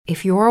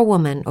If you're a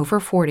woman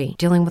over 40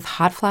 dealing with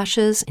hot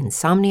flashes,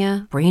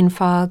 insomnia, brain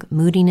fog,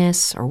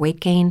 moodiness, or weight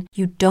gain,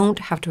 you don't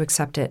have to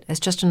accept it as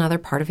just another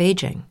part of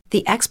aging.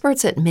 The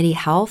experts at MIDI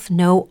Health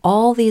know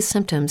all these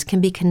symptoms can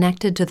be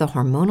connected to the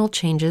hormonal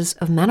changes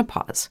of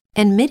menopause.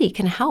 And MIDI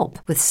can help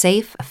with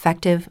safe,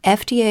 effective,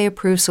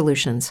 FDA-approved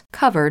solutions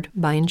covered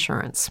by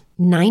insurance.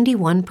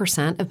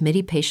 91% of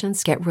MIDI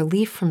patients get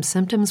relief from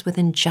symptoms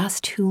within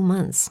just 2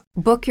 months.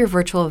 Book your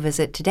virtual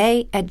visit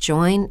today at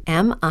joinmidi.com.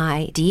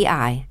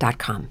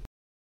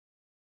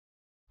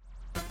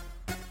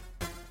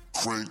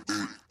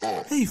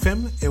 Hey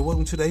family, and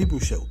welcome to the Hebrew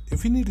Show.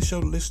 If you need a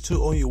show to listen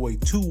to on your way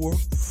to work,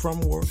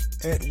 from work,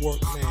 at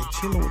work, man,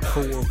 chilling with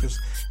coworkers,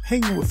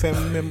 hanging with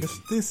family members,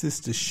 this is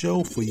the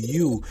show for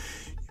you.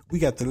 We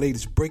got the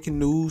latest breaking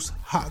news,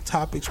 hot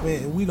topics,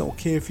 man, and we don't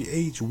care if you're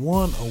age 1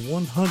 or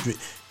 100.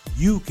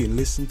 You can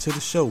listen to the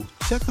show.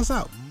 Check us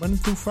out Monday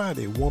through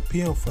Friday, 1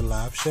 p.m. for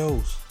live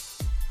shows.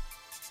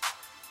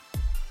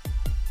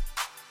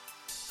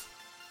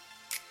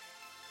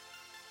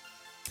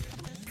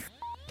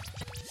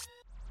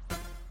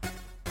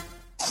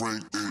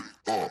 Crank it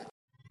up.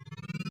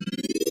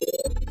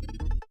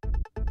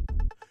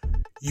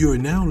 You are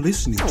now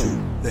listening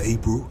to the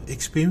Hebrew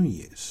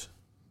Experience.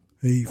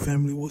 Hey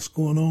family, what's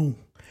going on?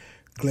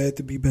 Glad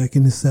to be back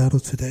in the saddle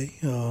today.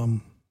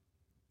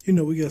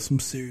 We got some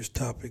serious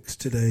topics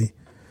today.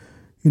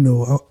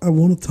 I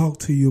want to talk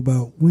to you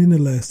about when the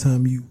last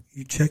time you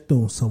checked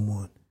on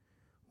someone.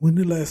 When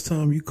the last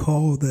time you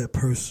called that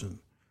person,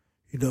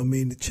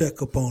 to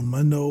check up on them.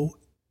 I know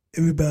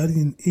everybody,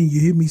 and you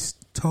hear me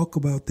talk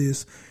about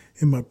this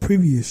in my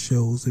previous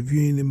shows. If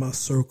you ain't in my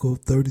circle,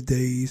 30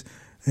 days,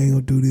 I ain't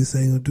going to do this, I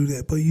ain't going to do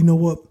that. But you know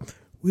what?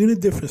 We're in a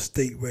different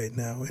state right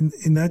now.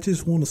 And I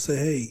just want to say,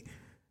 hey,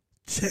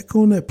 check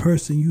on that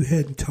person you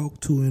hadn't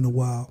talked to in a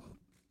while.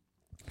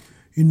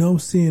 I'm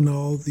seeing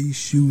all these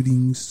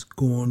shootings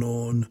going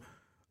on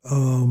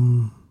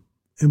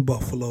in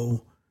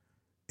Buffalo,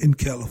 in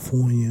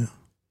California,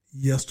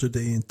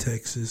 yesterday in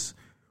Texas,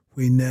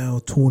 where now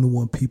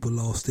 21 people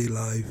lost their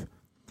life.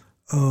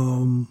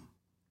 And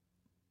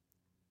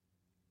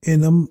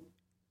I'm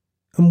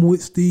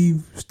with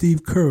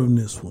Steve Kerr on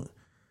this one.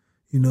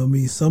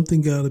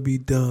 Something got to be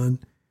done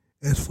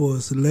as far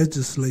as the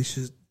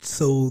legislation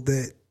so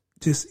that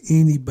just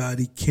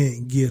anybody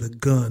can't get a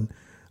gun.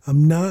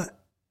 I'm not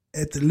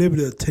at the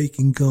liberty of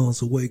taking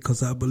guns away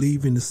because I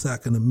believe in the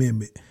Second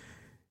Amendment.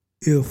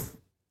 If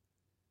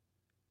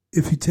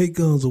you take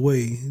guns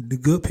away, the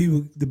good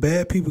people, the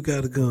bad people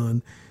got a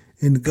gun,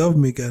 and the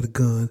government got a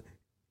gun,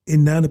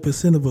 and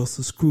 90% of us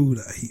are screwed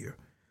out here.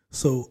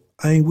 So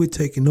I ain't with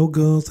taking no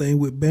guns. I ain't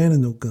with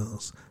banning no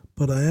guns.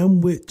 But I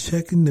am with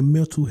checking the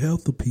mental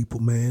health of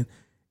people, man.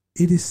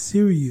 It is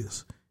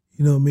serious.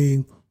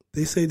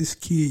 They say this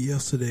kid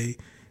yesterday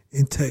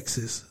in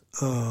Texas,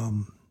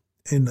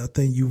 and I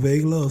think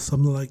Uvela or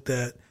something like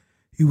that,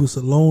 he was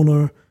a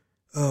loner.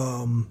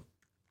 And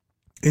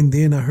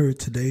then I heard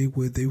today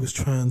where they was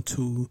trying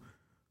to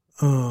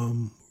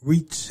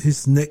reach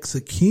his next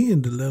of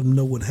kin to let him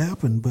know what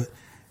happened. But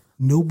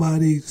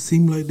nobody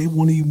seemed like they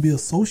want to even be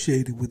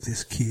associated with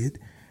this kid.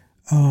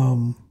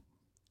 And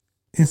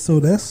so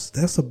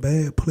that's a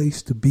bad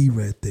place to be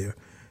right there.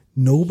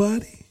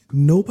 Nobody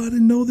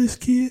know this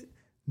kid.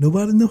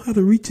 Nobody know how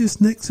to reach his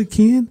next of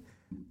kin.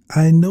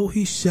 I know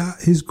he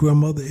shot his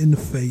grandmother in the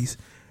face,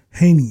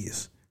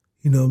 heinous.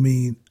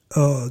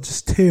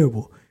 Just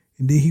terrible.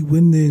 And then he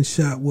went there and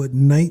shot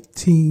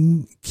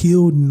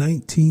killed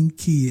 19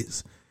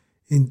 kids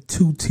and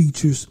 2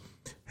 teachers,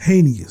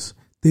 heinous.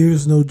 There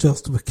is no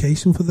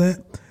justification for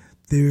that.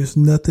 There is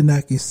nothing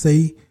I can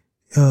say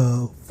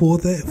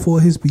for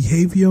his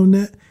behavior on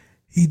that.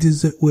 And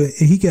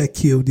he got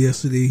killed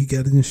yesterday. He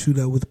got in a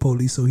shootout with the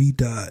police, so he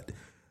died.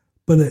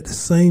 But at the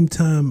same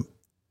time,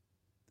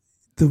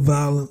 the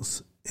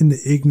violence and the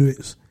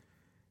ignorance,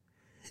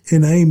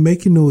 and I ain't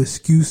making no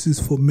excuses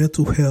for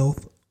mental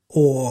health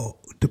or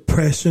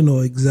depression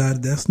or anxiety.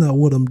 That's not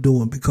what I'm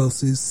doing,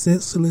 because it's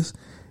senseless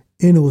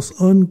and it was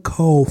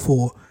uncalled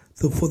for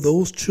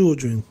those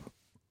children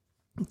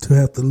to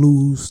have to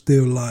lose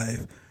their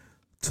life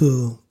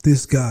to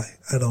this guy.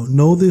 I don't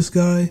know this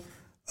guy.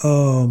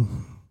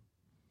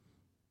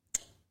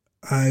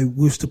 I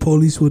wish the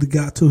police would have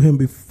got to him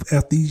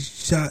after he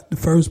shot the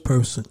first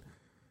person,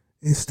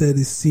 instead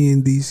of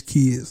seeing these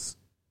kids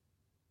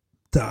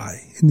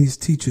die and these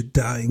teachers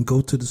die and go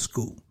to the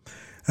school.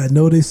 I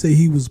know they say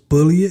he was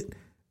bullied.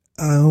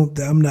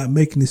 I'm not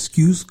making an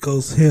excuse,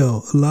 because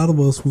hell, a lot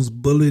of us was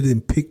bullied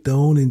and picked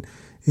on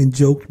and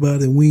joked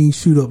about it, and we ain't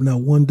shoot up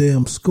not one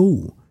damn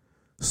school.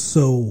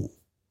 So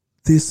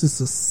this is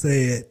a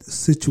sad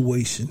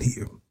situation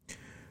here.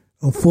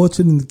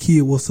 Unfortunately, the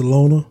kid was a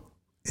loner,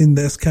 and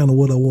that's kind of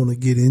what I want to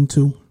get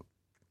into.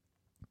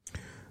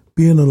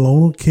 Being a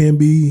loner can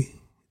be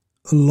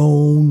a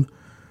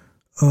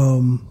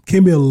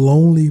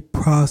lonely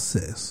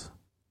process.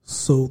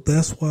 So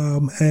that's why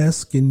I'm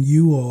asking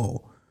you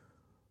all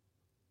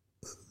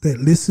that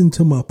listen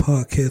to my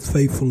podcast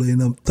faithfully,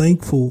 and I'm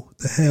thankful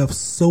to have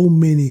so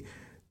many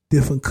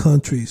different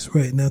countries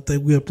right now. I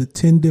think we're up to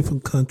 10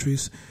 different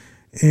countries,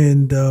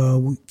 and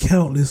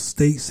countless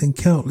states and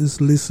countless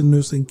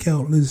listeners and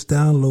countless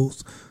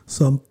downloads.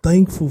 So I'm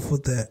thankful for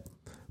that.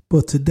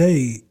 But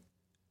today,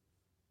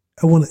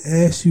 I want to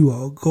ask you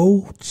all,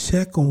 go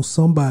check on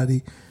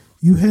somebody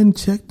you hadn't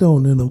checked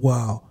on in a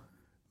while.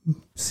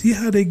 See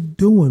how they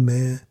doing,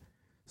 man.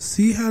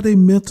 See how their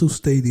mental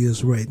state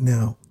is right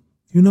now.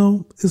 You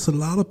know, there's a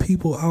lot of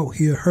people out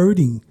here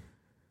hurting.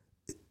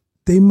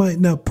 They might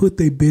not put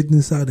their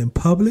business out in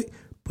public,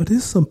 but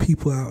there's some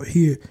people out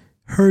here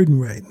hurting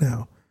right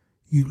now.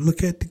 You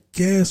look at the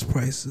gas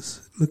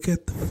prices, look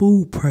at the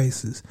food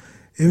prices.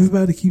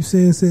 Everybody keeps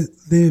saying that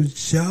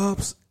there's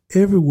jobs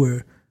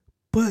everywhere,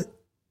 but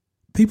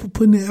people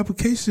putting in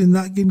applications and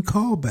not getting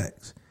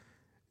callbacks.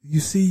 You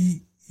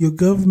see your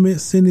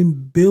government sending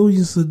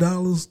billions of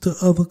dollars to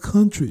other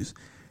countries,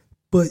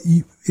 but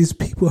it's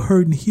people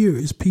hurting here.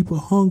 It's people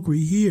hungry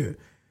here.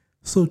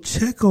 So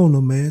check on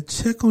them, man.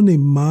 Check on their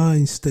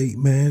mind state,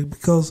 man,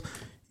 because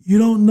you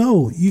don't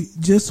know.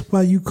 Just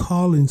by you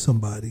calling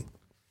somebody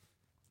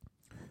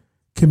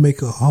can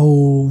make a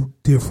whole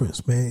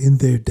difference, man, in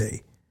their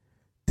day.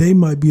 They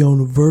might be on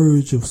the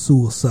verge of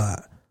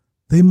suicide.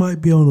 They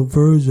might be on the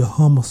verge of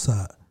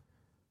homicide.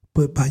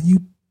 But by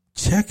you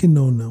checking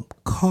on them,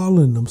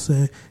 calling them,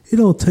 saying, it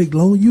don't take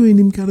long. You ain't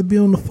even got to be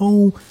on the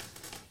phone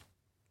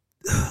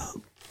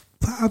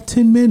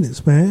 5-10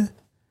 minutes, man.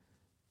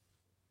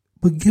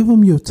 But give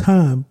them your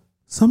time.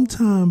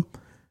 Sometimes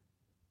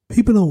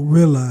people don't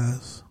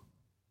realize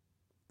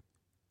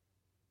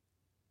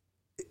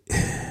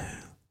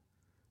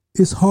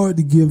it's hard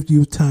to give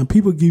you time.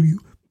 People give you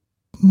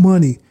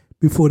money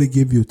before they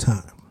give you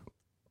time.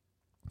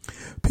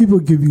 People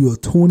give you a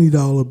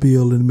 $20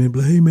 bill and be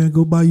like, hey man,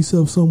 go buy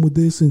yourself something with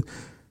this and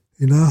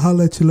I'll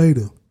holler at you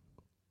later.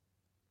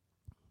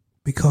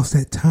 Because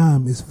that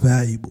time is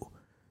valuable.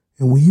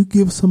 And when you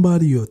give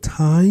somebody your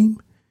time,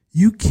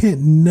 you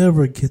can't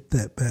never get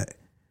that back.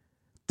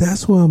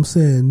 That's why I'm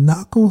saying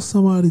knock on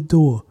somebody's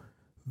door.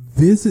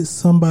 Visit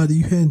somebody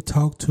you hadn't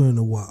talked to in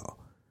a while.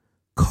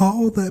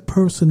 Call that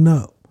person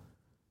up.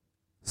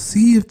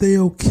 See if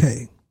they're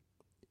okay.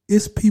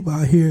 It's people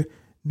out here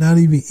not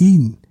even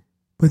eating,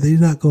 but they're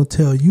not going to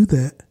tell you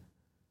that.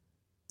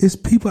 It's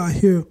people out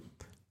here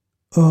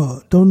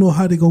don't know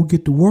how they're going to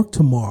get to work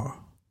tomorrow,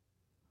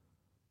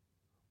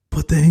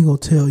 but they ain't going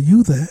to tell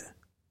you that.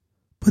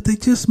 But they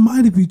just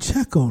might if you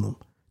check on them.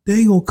 They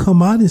ain't going to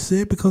come out and say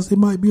it because they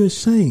might be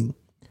ashamed.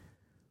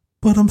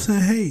 But I'm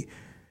saying, hey,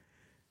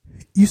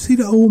 you see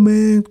the old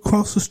man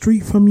across the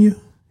street from you?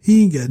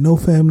 He ain't got no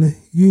family.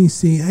 You ain't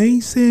seen. I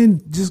ain't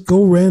saying just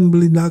go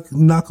randomly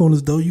knock on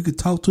his door. You could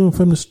talk to him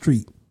from the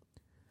street.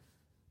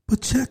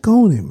 But check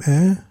on him,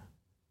 man.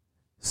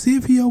 See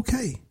if he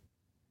okay.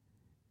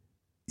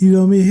 You know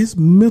what I mean? His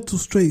mental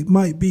state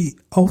might be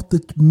off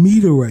the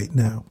meter right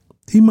now.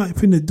 He might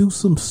finna do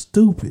something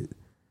stupid.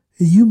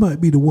 And you might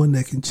be the one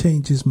that can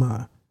change his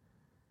mind.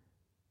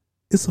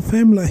 It's a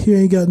family out here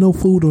ain't got no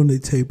food on their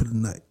table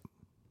tonight.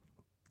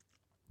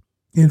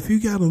 And if you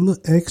got a little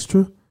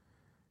extra,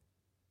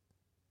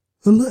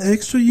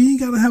 you ain't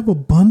got to have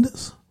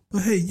abundance.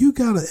 But hey, you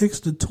got an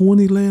extra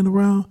 20 laying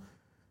around,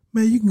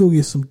 man, you can go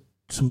get some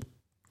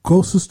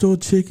grocery store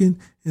chicken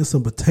and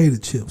some potato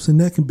chips,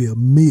 and that can be a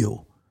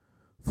meal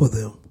for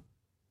them.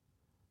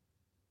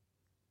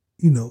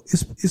 You know,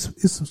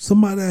 it's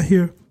somebody out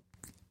here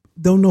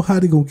don't know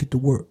how they're going to get to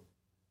work.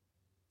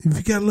 If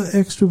you got a little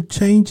extra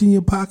change in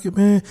your pocket,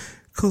 man,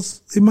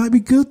 because it might be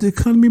good, the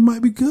economy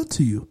might be good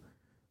to you.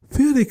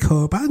 Fill their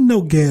car up. I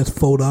know gas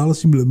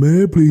 $4. You be like,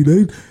 man,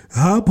 please,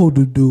 how I'm supposed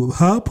to do it?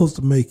 How I'm supposed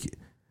to make it?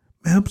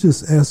 Man, I'm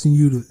just asking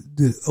you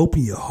to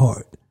open your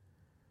heart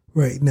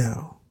right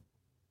now.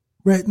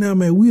 Right now,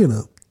 man, we're in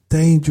a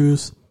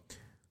dangerous,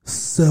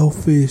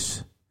 selfish,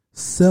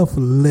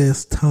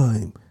 selfless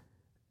time.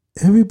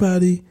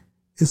 Everybody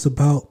is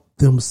about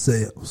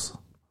themselves.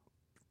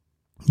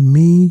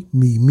 Me.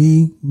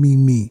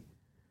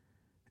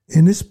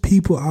 And it's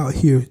people out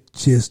here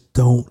just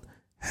don't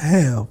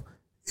have.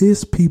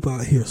 It's people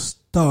out here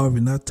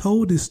starving. I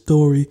told this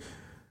story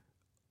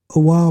a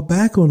while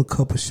back on a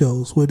couple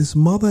shows where this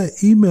mother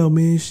emailed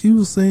me and she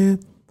was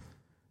saying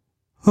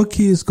her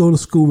kids go to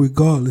school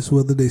regardless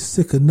whether they're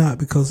sick or not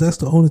because that's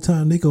the only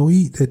time they gonna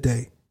eat that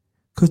day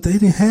because they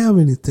didn't have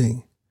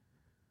anything.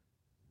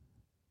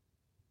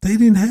 They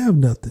didn't have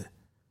nothing.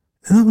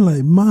 And I'm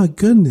like, my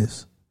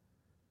goodness,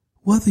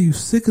 whether you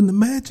sick or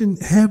imagine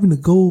having to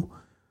go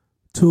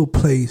to a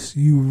place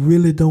you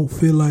really don't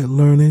feel like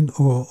learning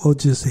or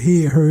just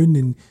head hurting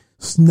and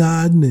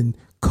snotting and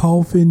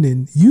coughing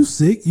and you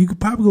sick, you could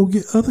probably go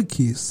get other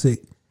kids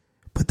sick.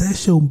 But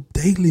that's your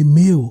daily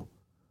meal.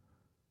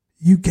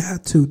 You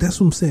got to. That's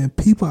what I'm saying.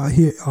 People out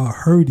here are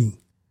hurting.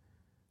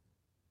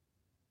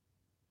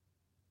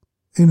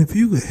 And if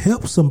you could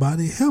help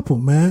somebody, help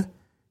them, man.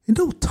 And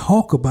don't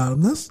talk about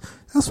them. That's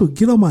what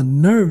get on my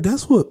nerve.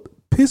 That's what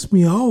pissed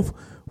me off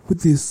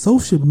with this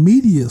social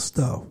media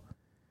stuff.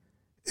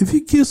 If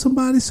you give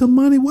somebody some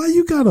money, why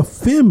you gotta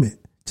film it?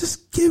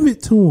 Just give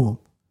it to them.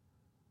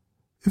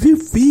 If you're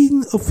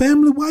feeding a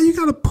family, why you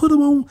gotta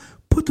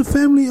put the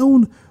family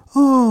on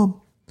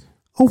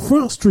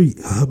Front Street?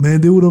 Oh,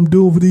 man, that's what I'm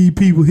doing for these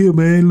people here,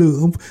 man.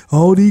 Look, I'm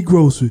all these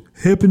groceries,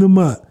 helping them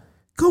out.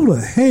 Go to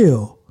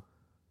hell.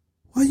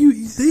 Why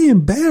they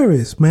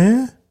embarrassed,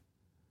 man.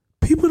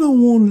 People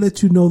don't want to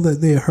let you know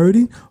that they're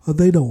hurting or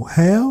they don't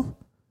have.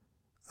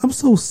 I'm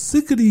so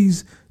sick of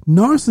these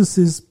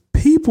narcissist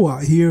people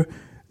out here.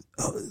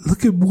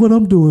 Look at what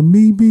I'm doing.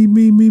 Me.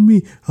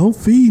 I'm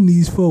feeding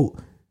these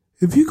folk.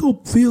 If you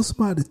go fill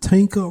somebody's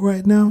tank up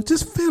right now,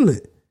 just fill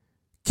it.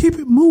 Keep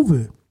it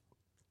moving.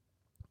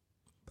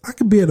 I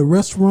could be at a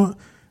restaurant,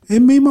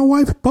 and me and my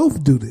wife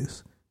both do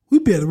this. We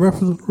be at a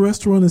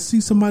restaurant and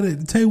see somebody at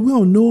the table. We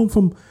don't know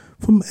them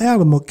from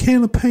Adam, a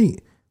can of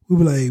paint. We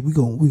be like, hey, we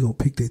gonna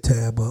pick their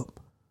tab up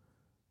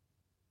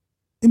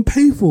and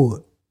pay for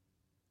it.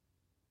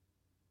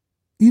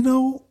 You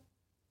know,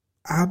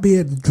 I'll be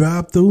at the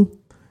drive-thru.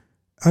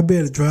 I'll be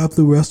at a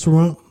drive-thru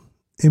restaurant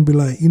and be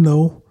like, you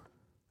know,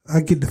 I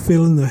get the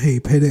feeling that, hey,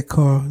 pay that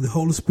car. The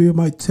Holy Spirit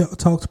might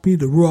talk to me.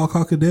 The Ruach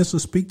HaKodesh will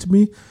speak to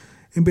me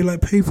and be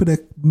like, pay for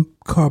that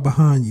car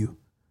behind you.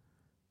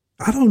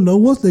 I don't know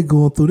what they're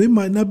going through. They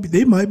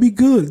might be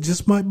good. It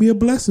just might be a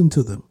blessing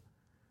to them.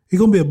 It's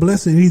going to be a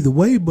blessing either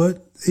way,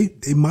 but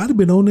they might have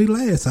been on their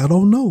last. I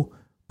don't know.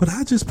 But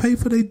I just pay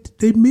for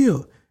their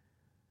meal.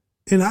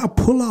 And I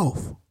pull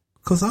off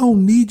because I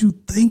don't need you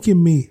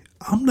thanking me.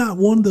 I'm not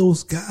one of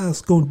those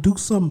guys going to do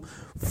something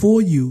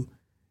for you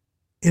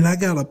and I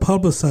got to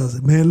publicize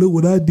it. Man, look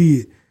what I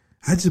did.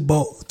 I just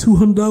bought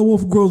 $200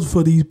 worth of groceries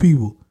for these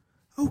people.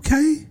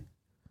 Okay.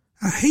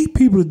 I hate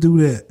people to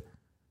do that.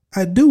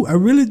 I do. I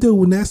really do.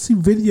 When I see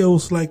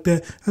videos like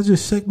that, I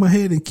just shake my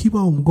head and keep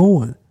on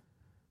going.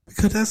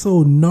 Because that's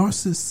old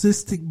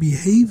narcissistic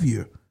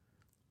behavior.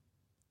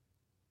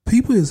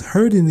 People is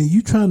hurting and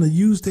you trying to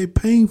use their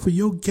pain for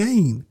your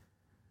gain.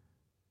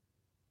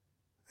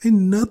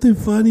 Ain't nothing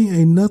funny.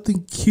 Ain't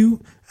nothing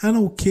cute. I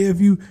don't care if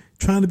you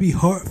trying to be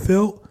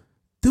heartfelt.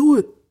 Do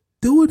it.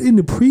 Do it in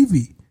the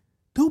privy.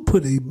 Don't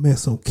put a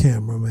mess on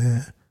camera,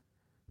 man.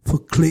 For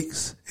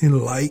clicks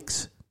and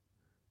likes.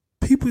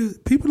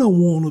 People don't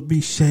want to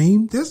be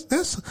shamed.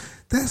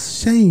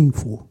 That's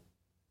shameful.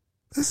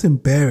 That's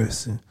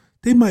embarrassing.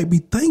 They might be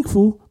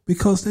thankful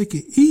because they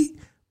can eat,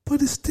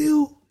 but it's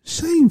still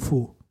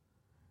shameful.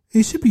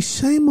 It should be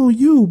shame on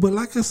you. But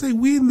like I say,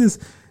 we're in this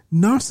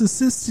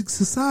narcissistic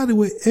society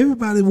where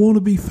everybody want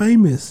to be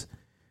famous.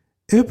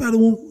 Everybody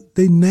want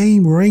their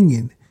name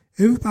ringing.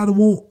 Everybody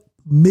want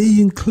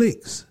million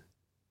clicks.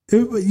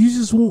 You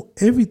just want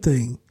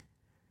everything.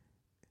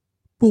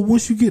 But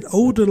once you get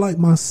older like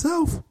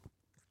myself,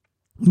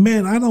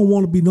 man, I don't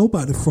want to be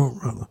nobody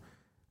front runner.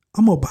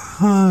 I'm a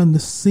behind the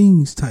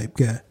scenes type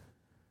guy.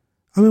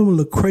 I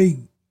remember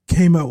Lecrae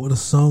came out with a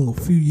song a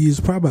few years,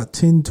 probably about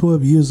 10,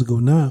 12 years ago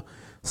now.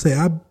 Say,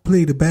 I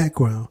play the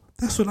background.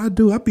 That's what I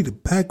do. I be the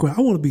background.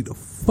 I want to be the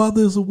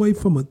furthest away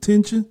from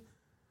attention.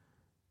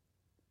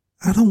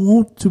 I don't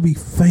want to be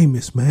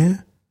famous,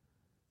 man.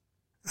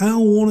 I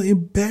don't want to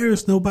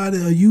embarrass nobody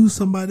or use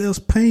somebody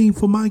else's pain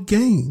for my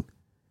gain.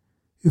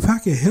 If I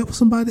can help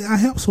somebody, I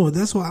help someone.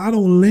 That's why I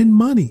don't lend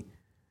money.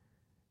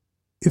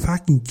 If I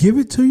can give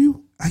it to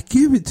you, I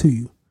give it to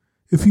you.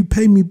 If you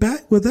pay me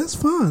back, well, that's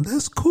fine.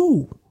 That's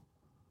cool.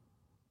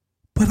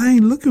 But I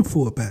ain't looking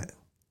for it back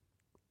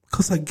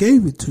because I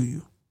gave it to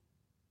you.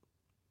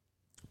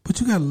 But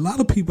you got a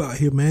lot of people out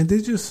here, man.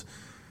 They just,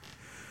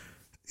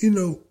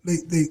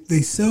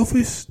 they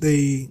selfish.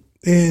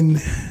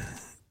 And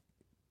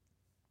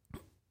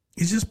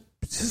it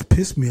just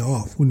piss me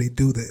off when they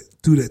do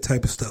that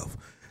type of stuff.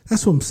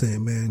 That's what I'm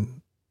saying,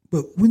 man.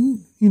 But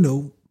when,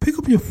 pick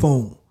up your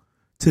phone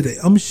today.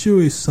 I'm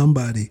sure it's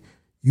somebody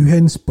you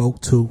hadn't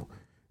spoke to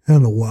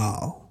in a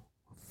while.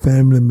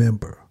 Family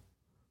member,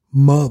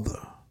 mother,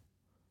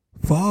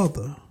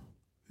 father,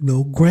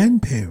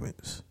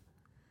 grandparents,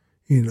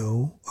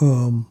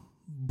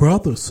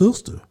 brother,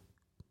 sister,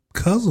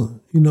 cousin,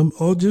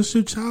 or just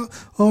your child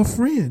or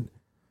friend.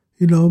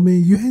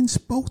 You hadn't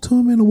spoke to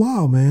them in a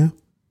while, man.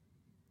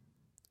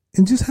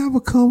 And just have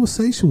a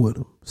conversation with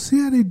them. See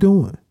how they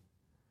doing.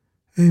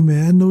 Hey,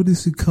 man, I know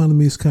this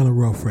economy is kind of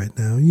rough right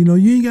now. You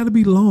ain't got to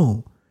be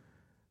long.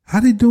 How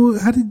they do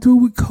it? How they do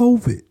it with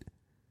COVID?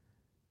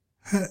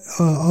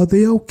 Are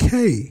they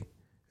okay?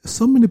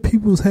 So many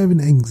people is having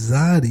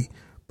anxiety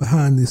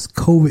behind this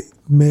COVID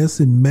mess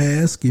and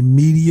mask and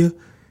media.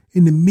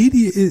 And the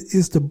media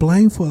is to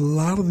blame for a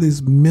lot of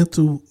this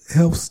mental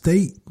health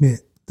state, man.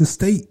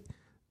 The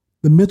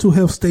mental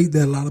health state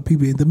that a lot of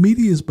people in. The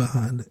media is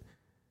behind it.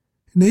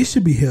 And they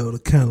should be held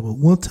accountable.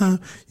 One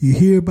time you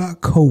hear about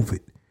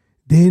COVID.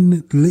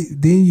 Then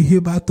you hear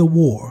about the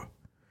war.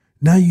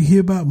 Now you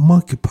hear about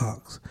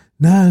monkeypox.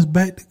 Now it's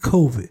back to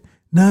COVID.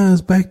 Now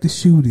it's back to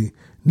shooting.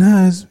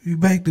 Now it's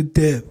back to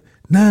death.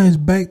 Now it's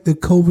back to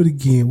COVID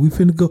again. We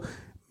finna go.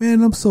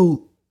 Man, I'm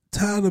so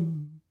tired of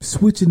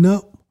switching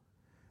up.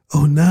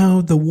 Oh, now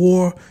the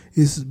war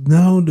is,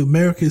 now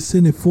America is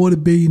sending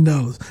 $40 billion.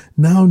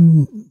 Now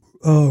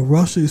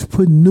Russia is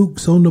putting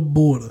nukes on the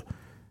border.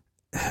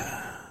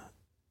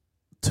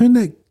 turn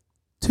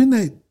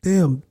that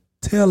damn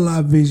tail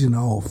light vision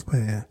off,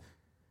 man.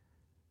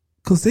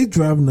 Because they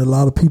driving a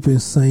lot of people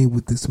insane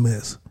with this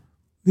mess.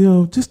 You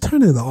know, just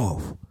turn it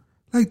off.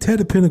 Like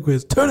Teddy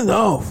Pendergrass, turn it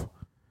off.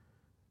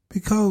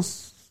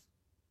 Because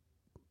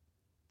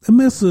that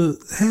mess will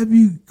have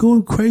you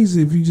going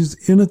crazy if you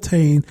just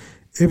entertain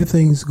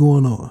everything that's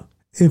going on.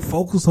 And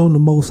focus on the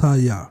Most High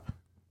Yah.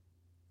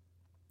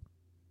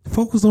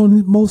 Focus on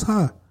the Most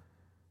High.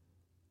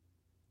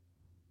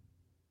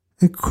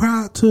 And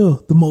cry out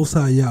to the Most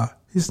High Yah.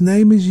 His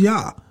name is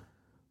Yah.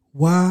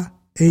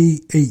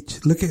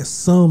 Y-A-H. Look at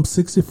Psalm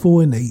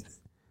 64 and 8.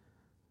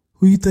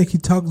 Who you think he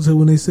talking to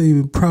when they say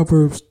in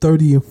Proverbs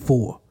 30 and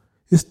 4?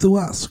 It's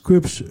throughout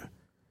Scripture.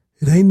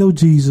 It ain't no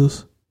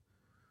Jesus.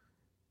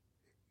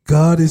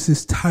 God is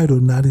his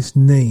title, not his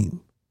name.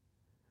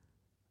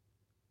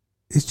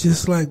 It's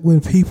just like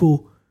when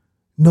people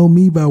know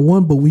me by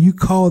one, but when you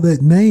call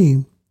that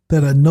name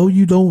that I know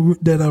you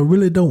don't, that I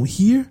really don't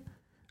hear,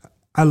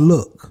 I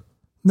look.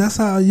 And that's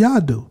how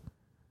Yah do.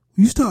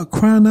 When you start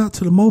crying out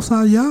to the Most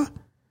High Yah,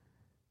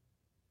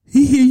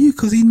 he hear you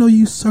because he know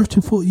you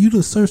searching for you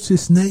to search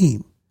his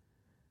name.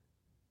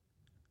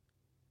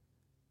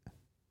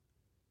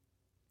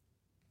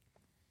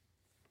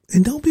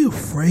 And don't be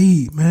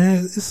afraid,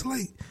 man. It's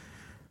like,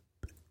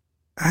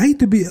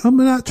 I'm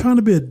not trying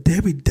to be a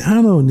Debbie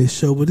Downer on this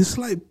show, but it's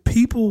like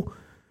people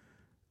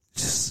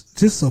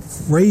just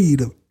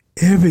afraid of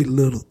every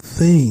little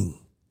thing.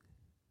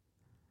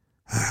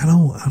 I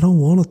don't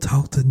want to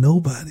talk to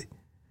nobody.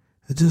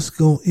 I just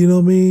go, you know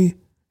what I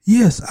mean?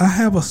 Yes, I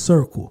have a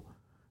circle,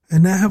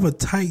 and I have a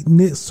tight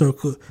knit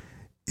circle.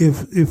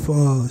 If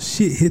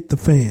shit hit the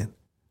fan,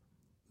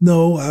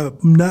 no,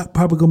 I'm not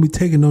probably gonna be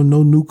taking on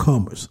no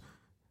newcomers.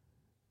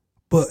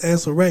 But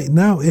as of right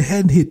now, it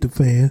hadn't hit the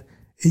fan.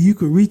 And you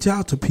could reach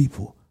out to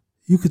people.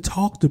 You could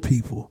talk to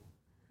people.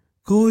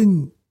 Go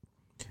and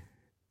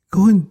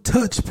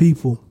touch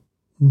people.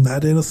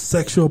 Not in a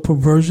sexual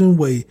perversion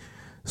way.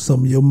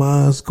 Some of your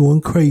mind's going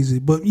crazy.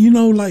 But you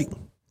know, like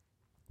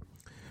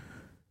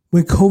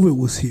when COVID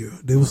was here,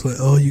 they was like,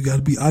 oh, you got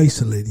to be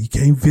isolated. You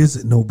can't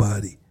visit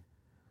nobody.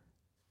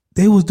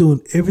 They was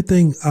doing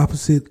everything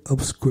opposite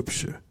of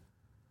Scripture.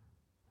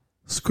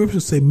 Scripture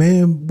say it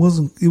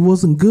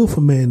wasn't good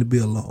for man to be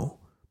alone.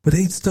 But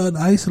they start to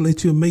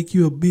isolate you and make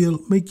you be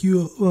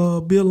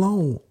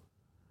alone.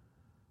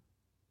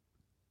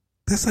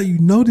 That's how you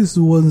know this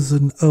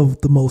wasn't of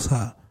the Most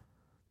High.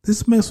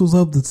 This mess was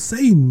of the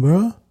Satan,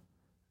 bro.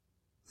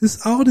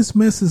 All this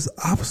mess is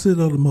opposite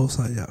of the Most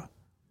High, y'all.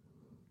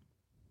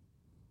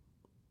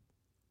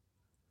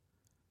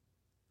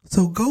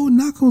 So go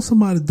knock on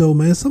somebody's door,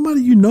 man.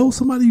 Somebody you know,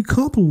 somebody you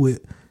comfortable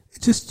with.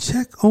 And just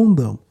check on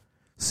them.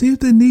 See if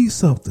they need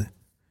something.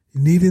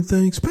 You need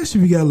anything,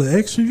 especially if you got a little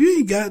extra. If you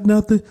ain't got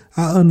nothing,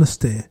 I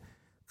understand.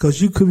 Because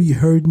you could be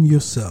hurting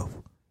yourself.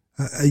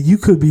 You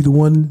could be the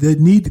one that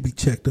need to be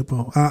checked up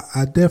on.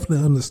 I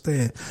definitely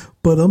understand.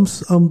 But I'm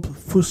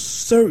for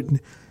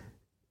certain,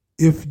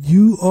 if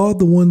you are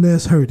the one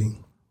that's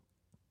hurting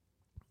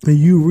and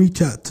you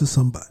reach out to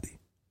somebody,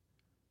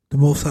 the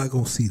Most High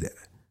gonna see that.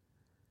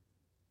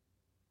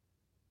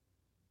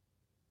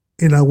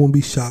 And I won't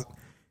be shocked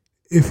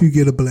if you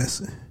get a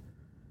blessing.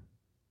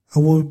 I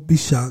won't be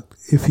shocked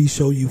if he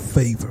show you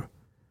favor.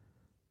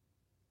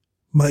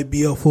 Might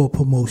be up for a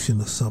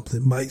promotion or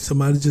something.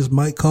 Somebody just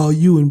might call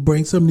you and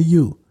bring something to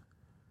you.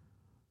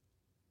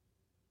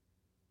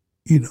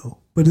 You know,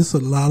 but it's a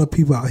lot of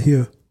people out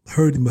here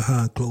hurting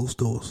behind closed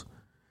doors.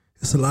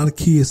 It's a lot of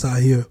kids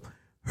out here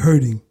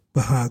hurting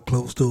behind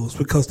closed doors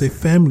because their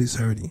family's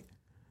hurting.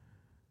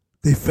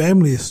 Their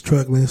family is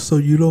struggling, so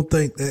you don't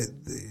think that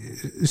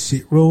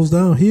shit rolls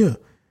down here.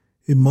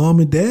 If mom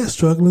and dad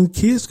struggling,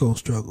 kids gonna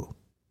struggle.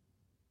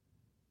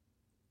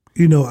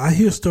 You know, I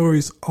hear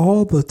stories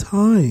all the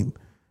time.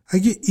 I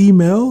get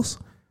emails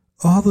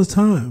all the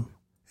time.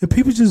 And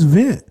people just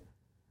vent.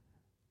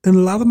 And a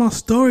lot of my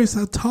stories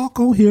I talk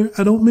on here,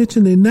 I don't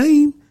mention their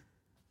name.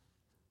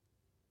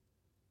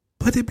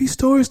 But it be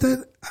stories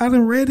that I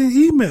done read in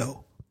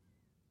email.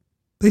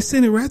 They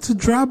send it right to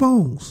Dry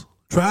Bones.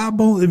 Dry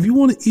Bones. If you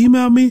want to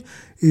email me,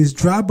 it's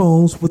Dry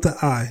Bones with the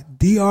I.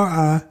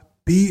 DRIBONES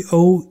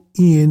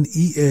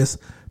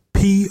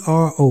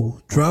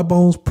PRO,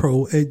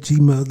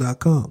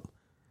 drybonesPro@gmail.com.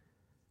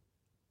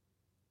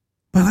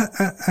 But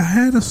I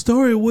had a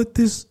story with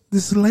this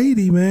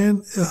lady,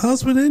 man, a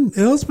husband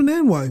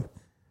and wife.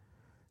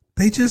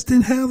 They just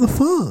didn't have the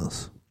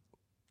funds.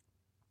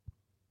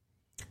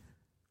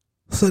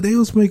 So they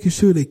was making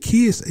sure their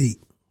kids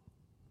ate.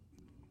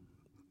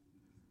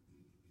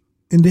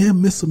 And they'll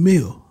miss a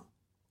meal.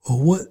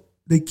 Or what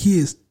their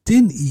kids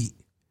didn't eat,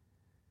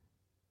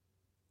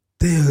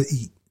 they'll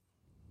eat.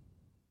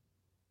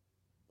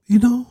 You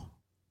know?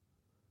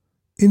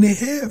 And they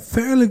had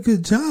fairly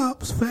good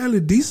jobs, fairly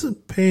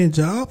decent paying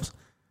jobs.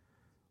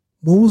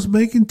 One was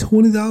making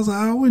 $20 an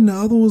hour and the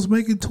other was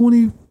making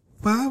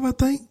 $25, I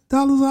think,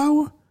 dollars an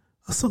hour.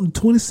 Or something,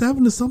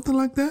 27 or something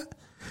like that.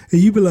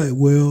 And you be like,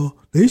 well,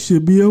 they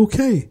should be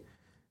okay.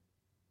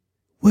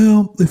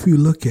 Well, if you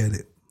look at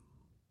it,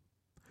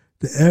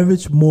 The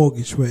average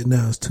mortgage right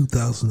now is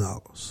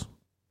 $2,000.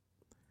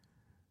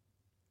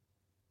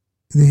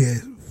 They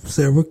had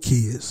several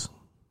kids.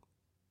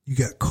 You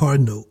got car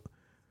note.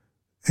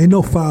 Ain't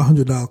no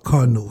 $500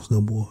 car notes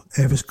no more.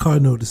 Average car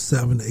note is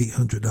 $700 to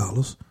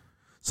 $800.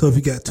 So if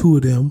you got two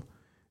of them,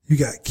 you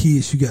got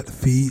kids you got to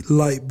feed,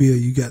 light bill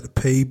you got to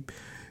pay,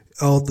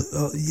 all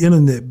the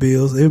internet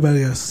bills,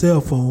 everybody got a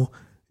cell phone.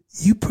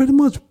 You pretty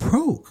much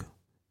broke.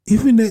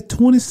 Even at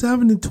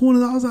 $27 and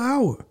 $20 an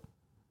hour.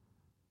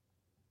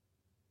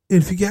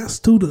 And if you got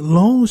student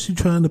loans you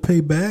trying to pay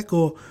back,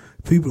 or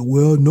people,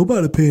 well,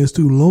 nobody paying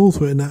student loans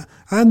right now.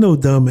 I know,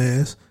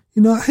 dumbass.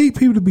 You know, I hate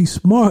people to be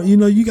smart. You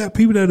know, you got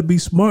people that'll be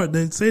smart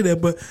that say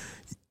that, but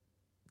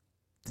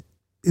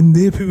and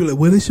then people are like,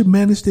 well, they should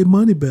manage their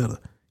money better.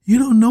 You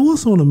don't know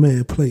what's on a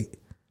man's plate.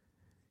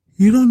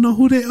 You don't know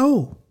who they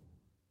owe.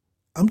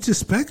 I'm just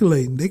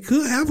speculating. They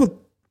could have a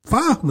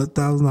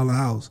 $500,000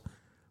 house.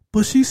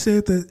 But she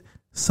said that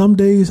some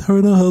days her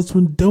and her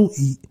husband don't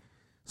eat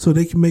so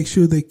they can make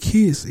sure their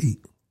kids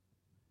eat.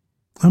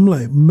 I'm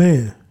like,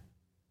 man,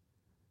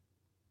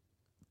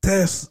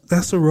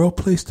 that's a real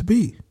place to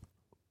be.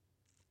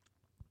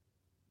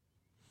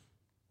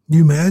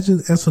 You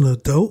imagine as an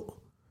adult,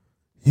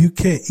 you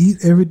can't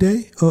eat every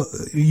day, or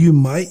you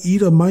might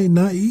eat or might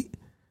not eat.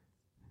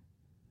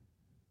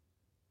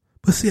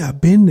 But see,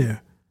 I've been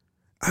there.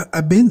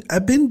 I've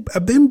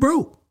been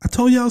broke. I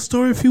told y'all a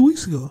story a few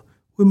weeks ago.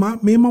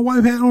 Me and my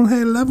wife had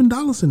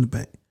 $11 in the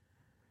bank.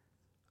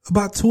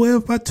 About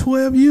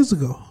 12 years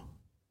ago.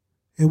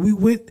 And we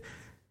went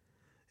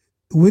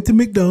to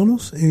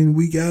McDonald's and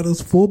we got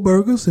us 4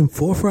 burgers and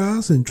 4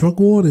 fries and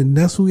drunk water, and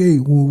that's what we ate.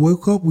 When we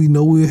woke up, we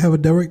know we'll have a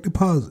direct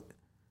deposit.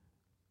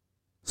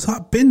 So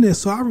I've been there.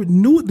 So I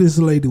knew what this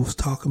lady was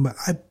talking about.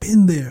 I've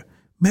been there.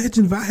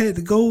 Imagine if I had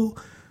to go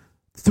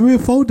 3 or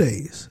 4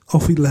 days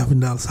off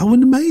 $11. I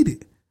wouldn't have made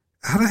it.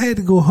 I'd have had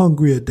to go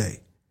hungry a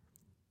day.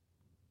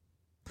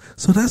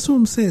 So that's what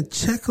I'm saying.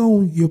 Check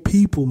on your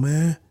people,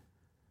 man.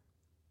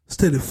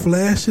 Instead of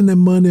flashing their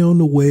money on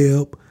the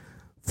web,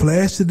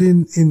 flash it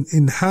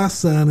in high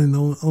signing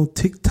on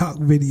TikTok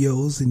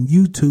videos and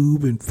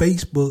YouTube and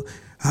Facebook.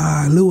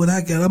 Look what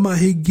I got. I'm out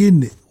here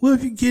getting it. Well,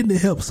 if you're getting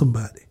it, help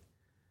somebody.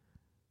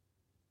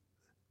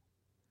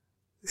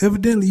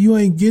 Evidently, you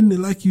ain't getting it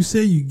like you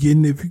say you're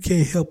getting it if you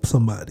can't help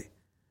somebody.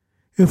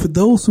 And for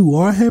those who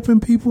are helping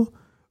people,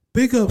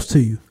 big ups to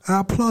you.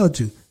 I applaud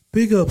you.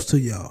 Big ups to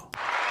y'all.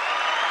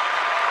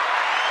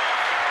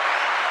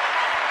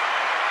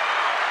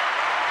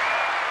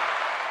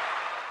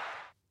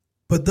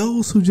 But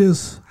those who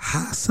just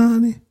high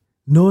signing,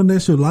 knowing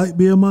that's your light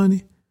bill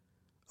money,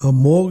 or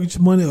mortgage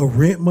money, or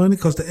rent money,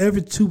 because the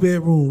average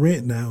 2-bedroom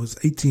rent now is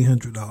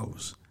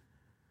 $1,800.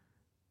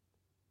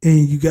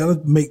 And you got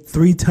to make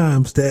 3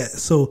 times that.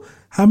 So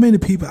how many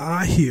people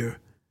out here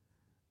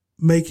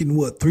making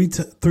what, 3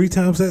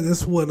 times that?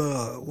 That's what,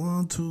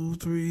 1, 2,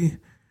 3.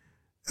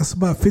 That's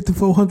about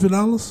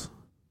 $5,400.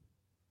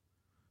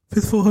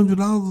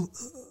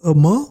 $5,400 a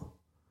month.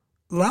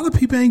 A lot of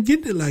people ain't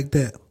getting it like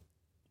that.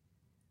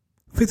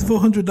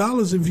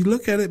 $5,400. If you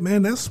look at it,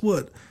 man, that's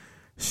what.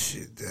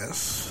 Shit,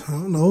 that's, I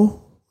don't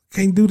know.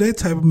 Can't do that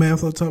type of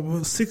math on top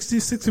of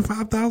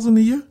 $65,000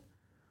 a year.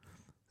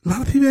 A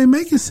lot of people ain't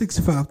making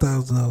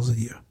 $65,000 a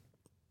year.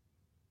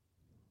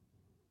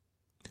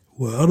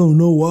 Well, I don't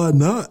know why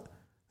not.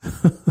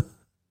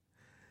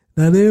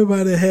 Not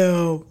everybody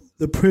have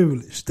the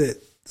privilege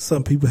that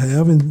some people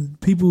have,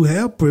 and people who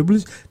have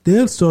privilege,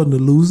 they're starting to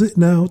lose it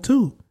now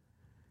too.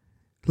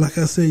 Like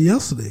I said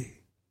yesterday,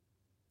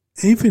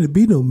 ain't finna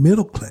be no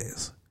middle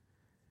class.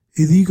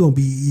 Either you gonna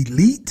be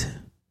elite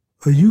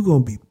or you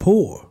gonna be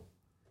poor.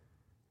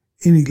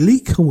 And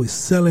elite come with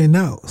selling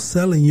out,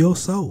 selling your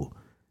soul.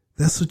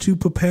 That's what you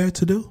prepared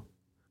to do?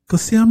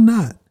 Because see, I'm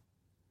not.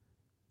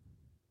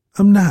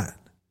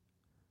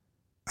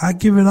 I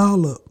give it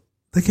all up.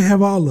 They can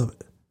have all of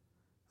it.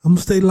 I'm going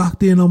to stay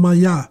locked in on my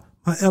Yah,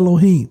 my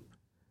Elohim.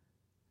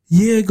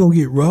 Yeah, it's going to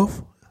get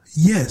rough.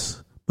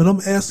 Yes. But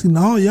I'm asking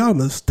all y'all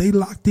to stay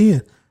locked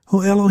in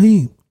on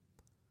Elohim.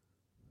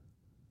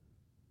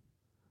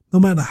 No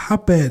matter how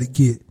bad it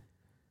get,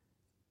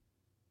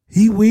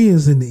 he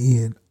wins in the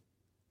end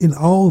in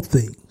all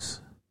things.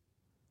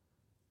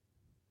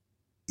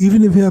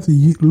 Even if you have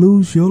to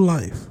lose your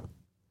life,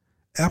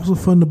 absent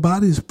from the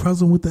body is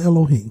present with the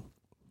Elohim.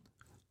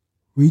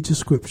 Read your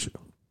scripture.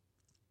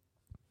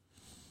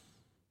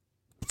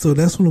 So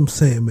that's what I'm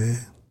saying, man.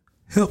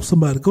 Help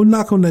somebody. Go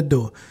knock on that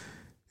door.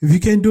 If you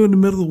can't do it in the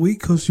middle of the week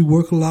because you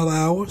work a lot of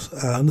hours,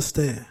 I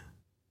understand.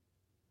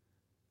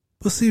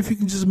 But see if you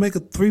can just make a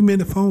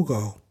 3-minute phone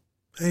call.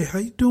 Hey, how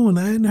you doing?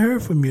 I hadn't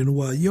heard from you in a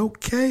while. You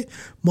okay?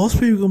 Most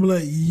people are going to be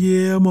like,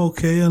 yeah, I'm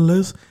okay,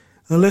 unless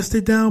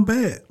they're down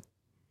bad.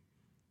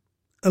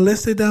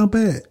 Unless they're down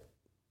bad.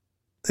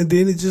 And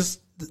then it just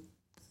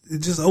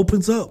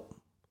opens up.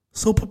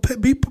 So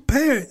be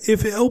prepared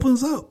if it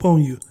opens up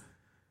on you.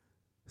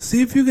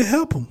 See if you can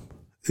help them.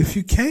 If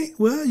you can't,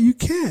 well, you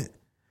can't.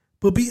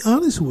 But be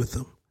honest with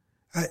them.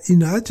 I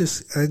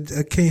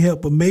can't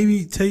help but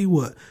maybe tell you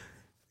what.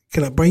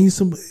 Can I bring you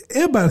some?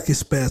 Everybody can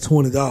spare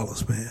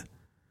 $20, man.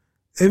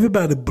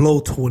 Everybody blow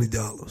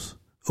 $20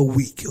 a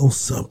week on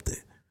something.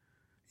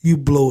 You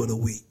blow it a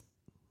week.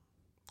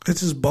 I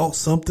just bought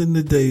something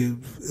today,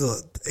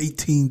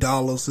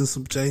 $18 and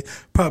some change.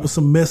 Probably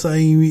some mess I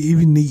ain't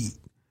even need.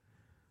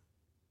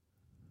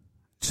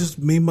 Just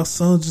me and my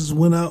son just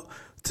went out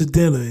to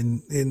dinner,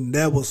 and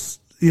that was,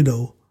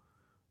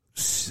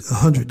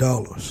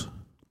 $100.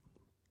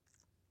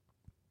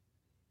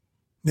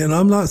 And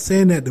I'm not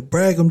saying that to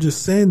brag. I'm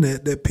just saying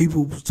that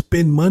people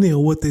spend money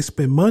on what they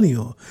spend money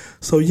on.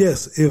 So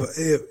yes,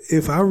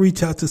 if I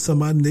reach out to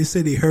somebody and they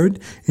say they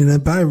heard and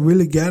if I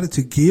really got it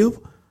to give,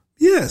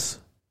 yes.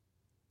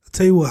 I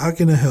tell you what, how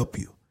can I help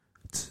you?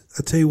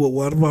 I tell you what,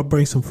 why don't I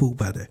bring some food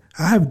by there?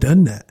 I have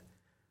done that.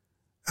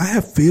 I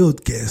have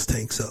filled gas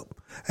tanks up.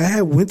 I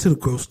have went to the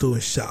grocery store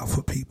and shopped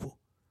for people.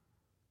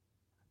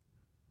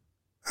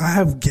 I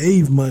have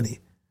gave money.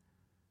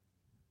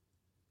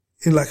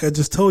 And like I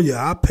just told you,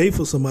 I pay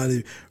for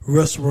somebody's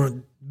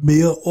restaurant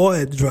meal or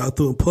at the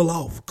drive-thru and pull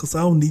off because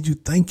I don't need you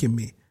thanking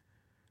me.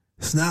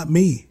 It's not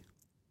me.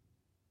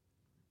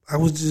 I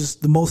was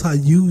just, the Most High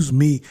used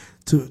me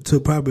to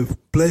probably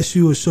bless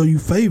you or show you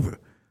favor.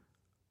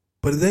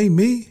 But it ain't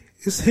me.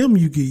 It's him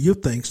you give your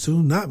thanks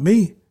to, not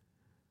me.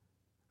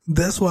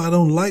 That's why I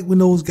don't like when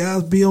those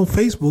guys be on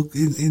Facebook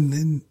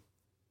and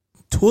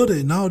Twitter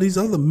and all these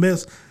other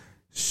mess,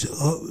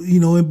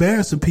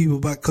 embarrassing people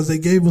because they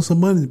gave them some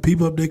money.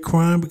 People up there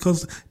crying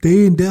because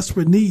they're in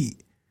desperate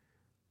need.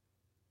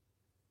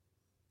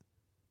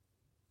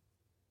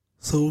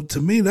 So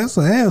to me, that's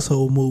an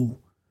asshole move.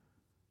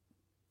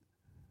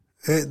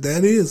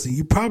 That is. And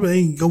you probably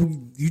ain't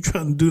you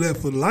trying to do that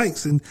for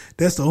likes, and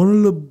that's the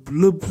only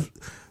little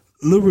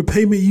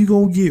repayment you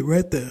gonna get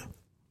right there.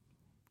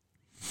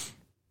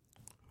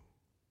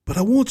 But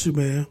I want you,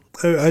 man.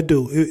 I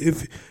do.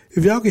 If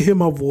y'all can hear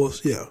my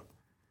voice, yeah.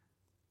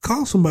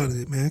 Call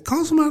somebody, man.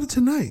 Call somebody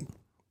tonight.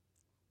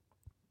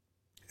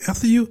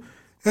 After you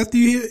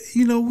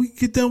hear, we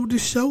get done with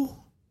this show.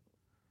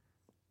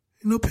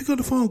 Pick up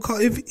the phone,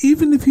 call.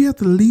 Even if you have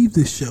to leave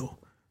this show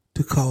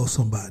to call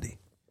somebody,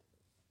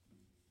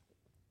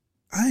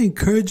 I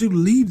encourage you to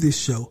leave this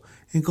show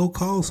and go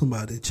call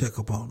somebody and check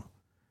up on them.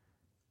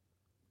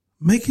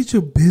 Make it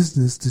your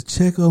business to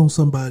check on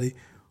somebody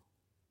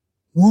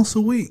once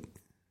a week.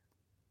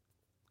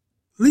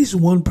 At least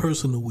one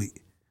person a week.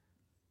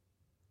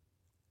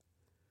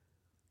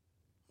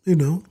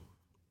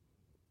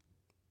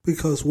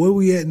 Because where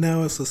we at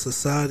now as a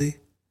society,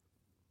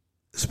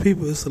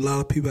 it's a lot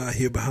of people out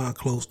here behind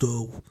closed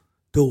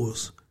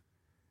doors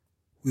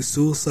with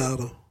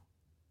suicidal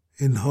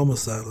and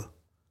homicidal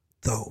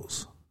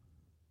thoughts.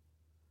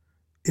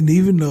 And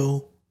even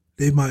though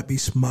they might be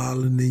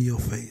smiling in your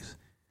face,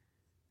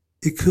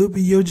 it could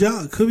be your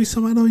job. It could be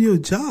somebody on your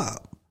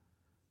job.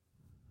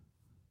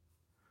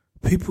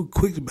 People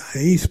quick to, I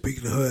ain't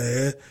speaking to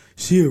her ass.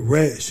 She a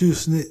rat. She a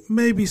snitch.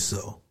 Maybe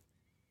so.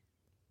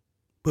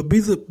 But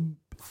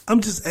I'm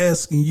just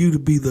asking you to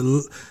be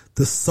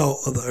the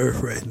salt of the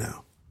earth right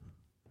now.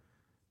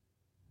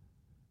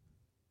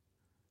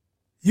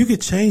 You can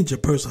change a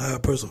person, how a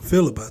person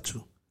feel about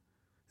you.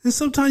 And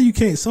sometimes you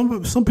can't.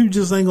 Some people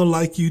just ain't gonna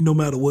like you no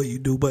matter what you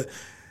do. But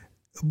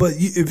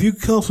if you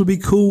comfortable be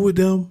cool with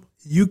them,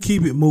 you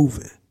keep it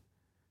moving.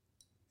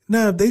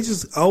 Now, if they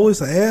just always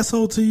an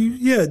asshole to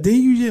you, then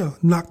you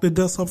knock the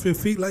dust off your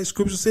feet like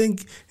Scripture saying,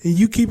 and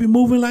you keep it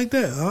moving like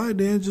that. All right,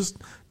 then just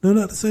no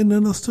not to say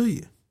nothing else to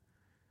you.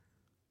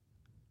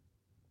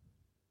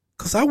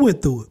 Because I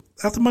went through it.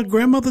 After my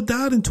grandmother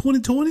died in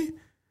 2020,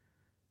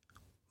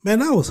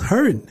 man, I was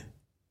hurting.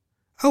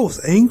 I was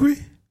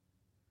angry.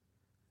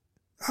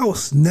 I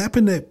was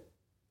snapping at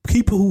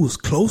people who was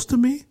close to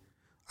me.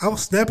 I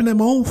was snapping at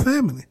my own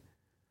family.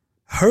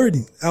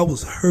 Hurting. I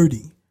was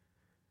hurting.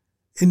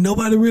 And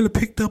nobody really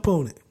picked up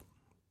on it.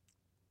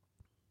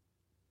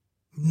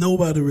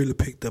 Nobody really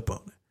picked up on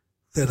it,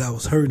 that I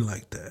was hurting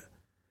like that.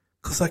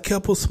 Because I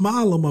kept a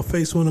smile on my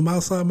face when I'm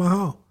outside my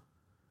house.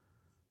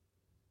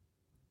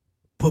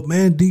 But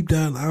man, deep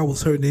down, I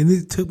was hurting. And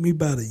it took me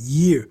about a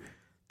year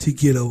to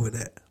get over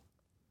that.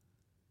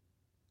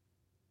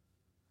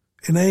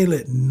 And I ain't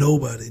let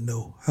nobody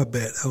know how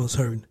bad I was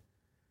hurting.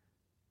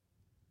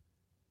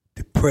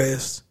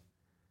 Depressed,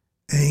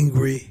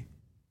 angry.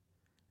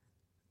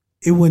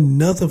 It wasn't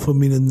nothing for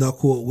me to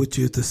knuckle up with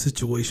you if the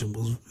situation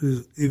was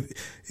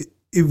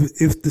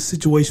if the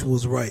situation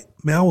was right.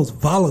 Man, I was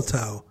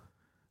volatile.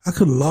 I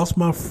could have lost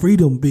my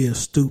freedom being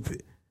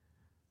stupid.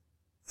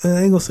 I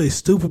ain't gonna say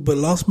stupid, but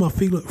lost my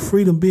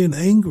freedom being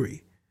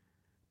angry,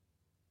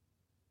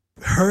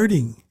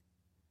 hurting,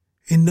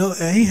 and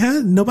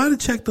nobody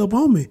checked up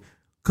on me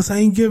because I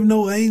ain't give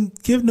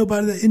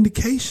nobody that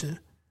indication.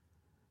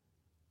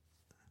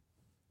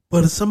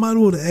 But if somebody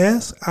would have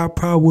asked, I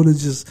probably would have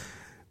just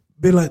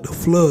been like the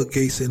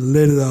floodgates and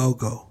let it all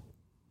go.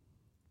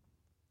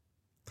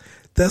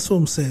 That's what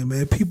I'm saying,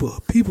 man.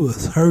 People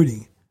is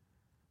hurting.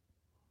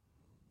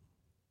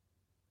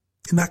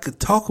 And I could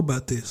talk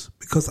about this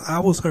because I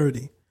was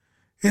hurting.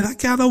 And I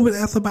got over it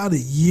after about a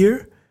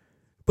year.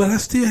 But I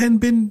still hadn't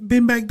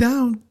been back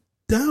down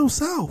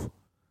south.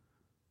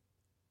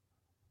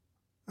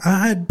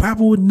 I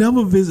probably would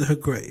never visit her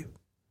grave.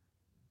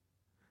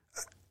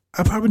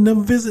 I probably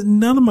never visit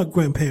none of my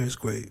grandparents'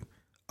 grave.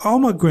 All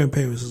my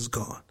grandparents is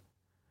gone.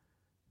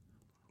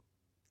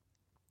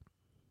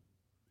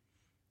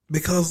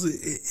 Because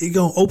it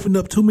gonna open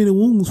up too many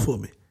wounds for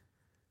me.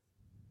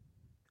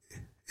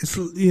 It's,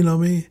 you know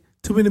what I mean?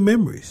 Too many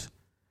memories.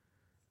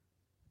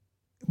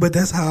 But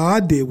that's how I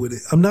deal with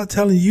it. I'm not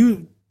telling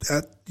you,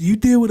 you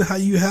deal with it how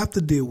you have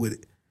to deal with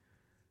it.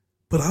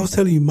 But I was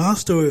telling you my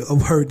story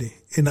of hurting,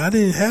 and I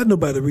didn't have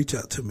nobody to reach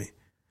out to me.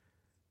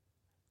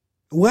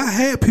 Well, I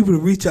had people to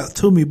reach out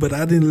to me, but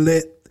I didn't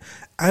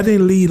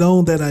lead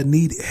on that I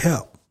needed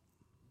help.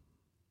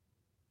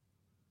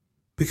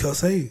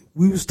 Because, hey,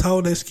 we was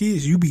taught as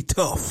kids, you be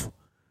tough.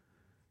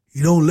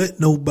 You don't let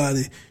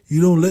nobody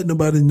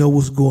know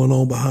what's going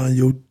on behind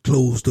your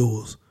closed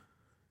doors.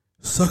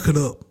 Suck it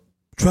up.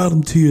 Try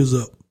them tears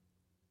up.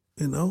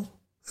 You know?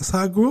 That's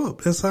how I grew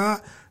up. That's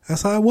how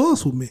it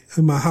was with me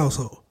in my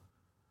household.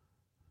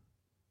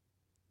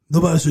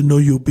 Nobody should know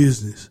your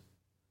business.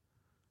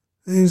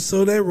 And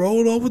so that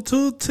rolled over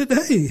to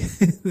today.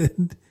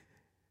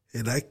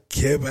 And I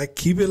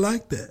keep it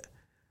like that.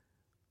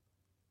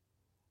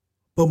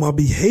 But my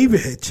behavior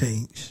had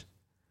changed.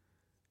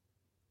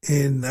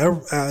 And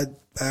I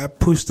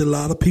pushed a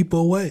lot of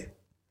people away.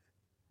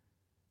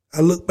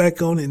 I look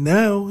back on it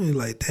now and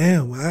like,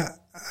 damn, I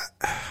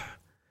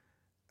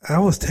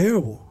was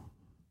terrible.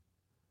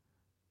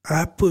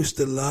 I pushed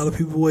a lot of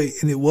people away.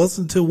 And it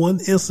wasn't until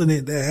one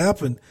incident that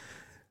happened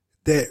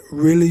that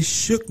really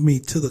shook me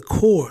to the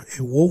core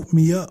and woke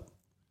me up.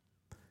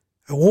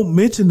 I won't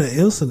mention the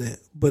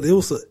incident, but it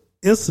was an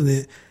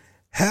incident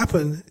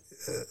happened,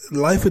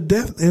 life or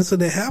death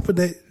incident happened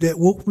that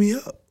woke me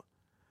up.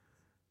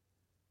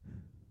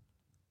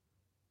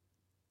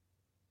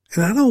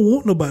 And I don't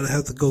want nobody to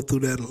have to go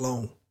through that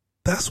alone.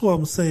 That's what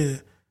I'm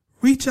saying.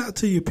 Reach out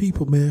to your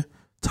people, man.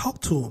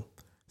 Talk to them.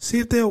 See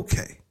if they're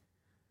okay.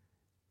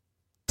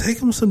 Take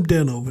them some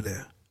dinner over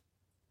there.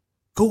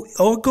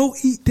 Go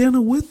eat dinner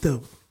with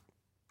them.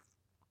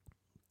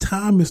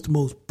 Time is the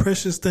most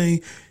precious thing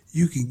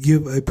you can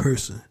give a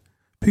person.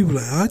 People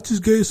are like, I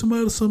just gave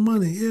somebody some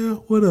money. Yeah,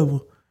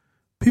 whatever.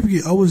 People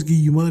can always give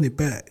you money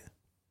back.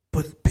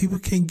 But people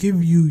can't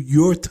give you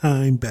your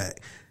time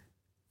back.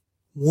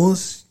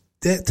 Once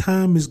that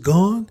time is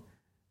gone,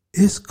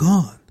 it's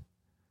gone.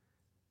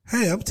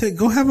 Hey, I'm telling you,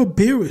 go have a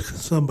beer with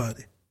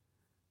somebody.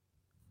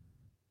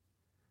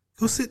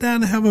 Go sit down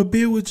and have a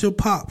beer with your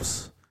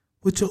pops,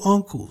 with your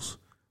uncles,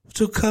 with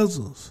your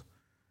cousins,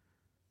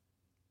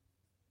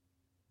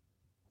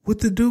 with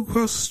the dude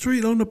across the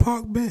street on the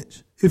park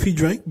bench, if he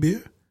drank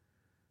beer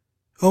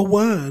or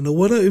wine or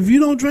whatever. If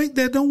you don't drink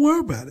that, don't worry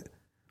about it.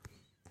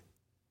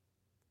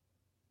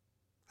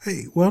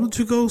 Hey, why don't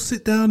you go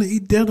sit down and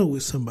eat dinner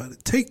with somebody?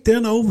 Take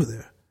dinner over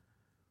there.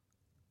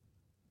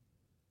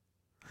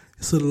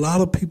 It's a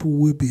lot of people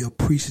would be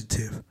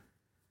appreciative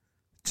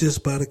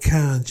just by the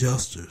kind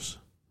gestures.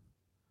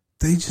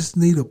 They just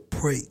need a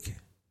break.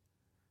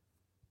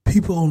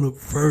 People on the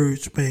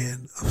verge,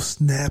 man, of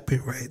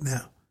snapping right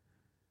now.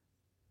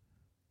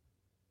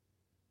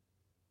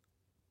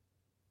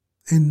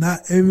 And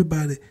not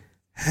everybody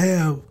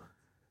have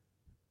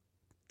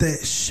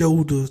that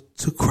shoulder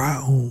to cry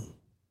on.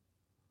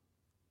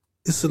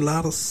 It's a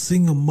lot of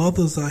single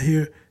mothers out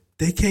here,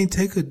 they can't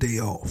take a day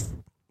off.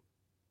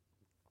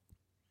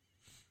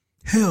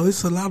 Hell,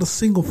 it's a lot of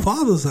single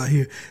fathers out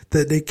here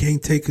that they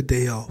can't take a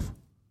day off.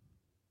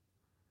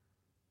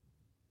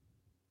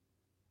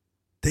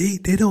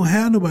 They don't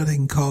have nobody they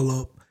can call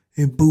up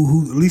and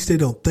boo-hoo. At least they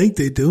don't think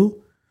they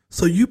do.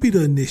 So you be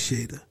the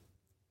initiator.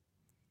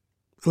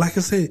 Like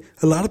I said,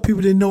 a lot of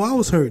people didn't know I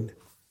was hurting.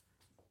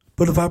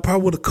 But if I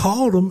probably would have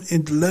called them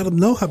and let them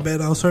know how bad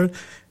I was hurting,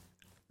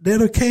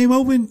 they'd have came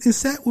over and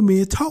sat with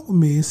me and talked with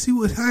me and see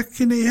how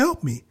can they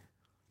help me.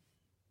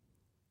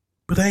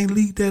 But I ain't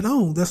leave that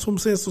on. That's what I'm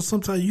saying. So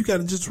sometimes you got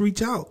to just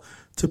reach out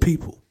to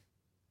people.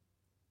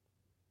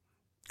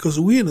 Because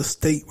we're in a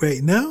state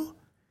right now,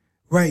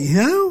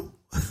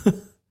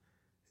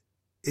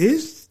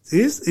 it's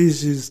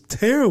just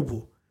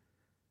terrible.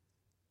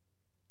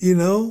 You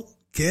know,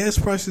 gas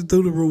prices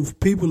through the roof,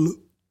 people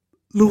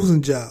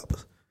losing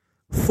jobs,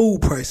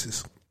 food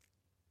prices.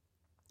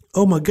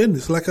 Oh my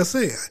goodness. Like I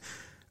said,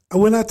 I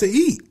went out to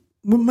eat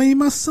with me and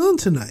my son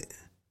tonight.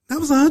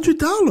 That was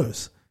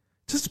 $100.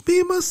 Just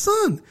me and my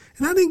son.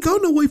 And I didn't go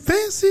no way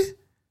fancy.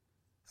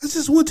 I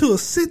just went to a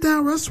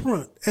sit-down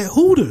restaurant at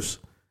Hooters.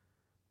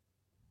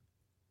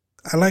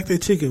 I like their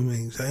chicken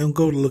wings. I don't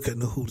go to look at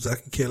no Hooters. I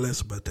can care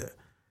less about that.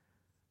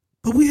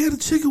 But we had a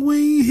chicken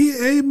wing.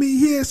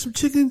 He had some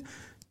chicken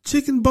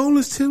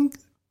boneless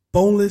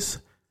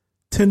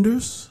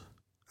tenders.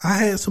 I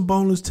had some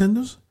boneless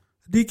tenders.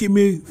 I did get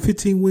me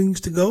 15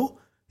 wings to go.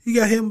 He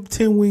got him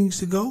 10 wings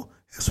to go.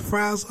 Had some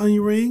fries,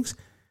 onion rings.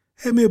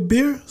 Had me a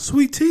beer,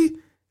 sweet tea.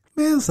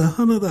 Man, it's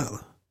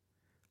 $100.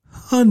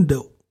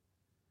 Hundo.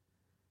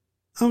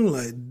 I'm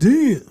like,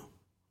 damn.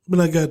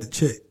 But I got the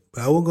check.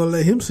 But I wasn't going to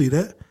let him see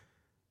that.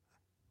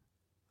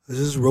 I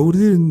just wrote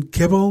it and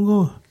kept on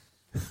going.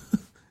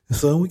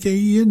 So we can't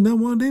eat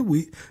nothing on that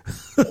week.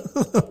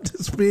 I'm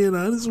just being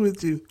honest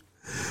with you.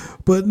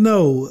 But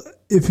no,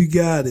 if you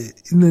got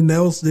it. And then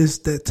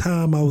that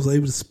time I was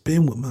able to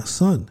spend with my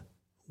son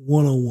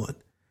one-on-one.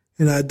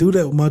 And I do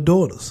that with my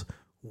daughters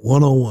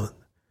one-on-one.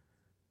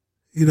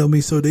 You know what I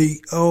mean? So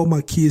all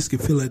my kids can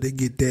feel like they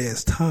get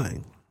dad's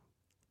time.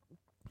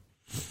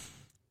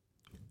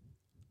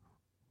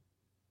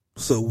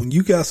 So when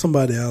you got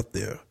somebody out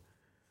there,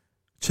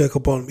 check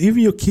up on them. Even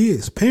your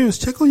kids. Parents,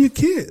 check on your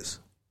kids.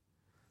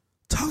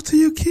 Talk to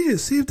your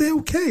kids. See if they're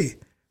okay.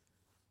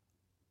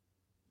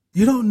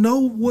 You don't know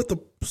what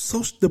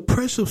the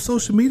pressure of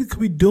social media could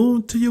be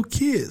doing to your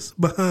kids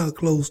behind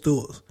closed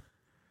doors.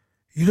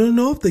 You don't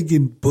know if they're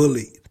getting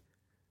bullied.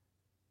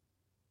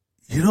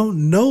 You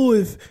don't know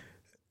if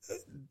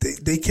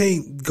they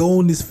can't go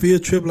on this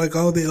field trip like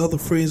all their other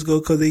friends go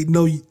because they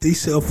know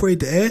they're afraid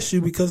to ask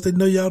you because they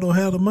know y'all don't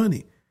have the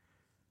money.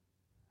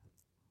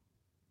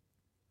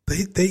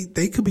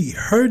 They could be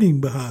hurting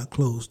behind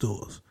closed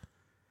doors.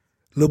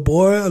 Little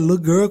boy or little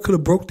girl could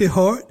have broke their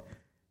heart.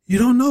 You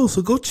don't know,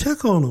 so go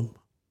check on them.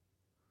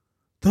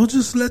 Don't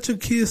just let your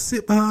kids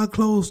sit behind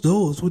closed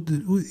doors with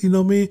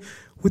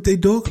their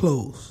door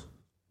closed.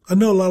 I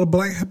know a lot of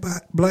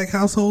black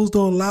households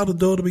don't allow the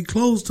door to be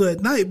closed till at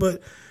night,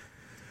 but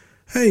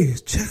hey,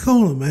 check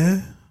on them,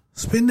 man.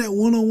 Spend that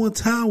one-on-one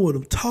time with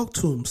them. Talk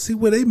to them. See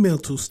where their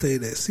mental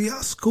state at. See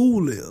how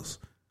school is.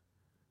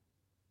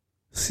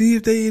 See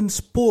if they in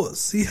sports.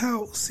 See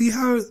how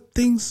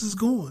things is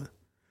going.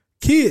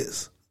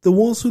 Kids, the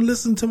ones who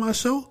listen to my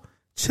show,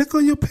 check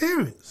on your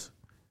parents.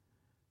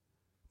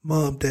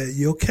 Mom, Dad,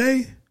 you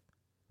okay?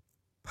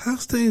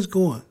 How's things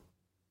going?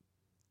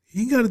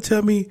 You ain't got to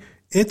tell me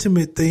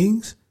intimate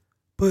things,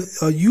 but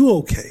are you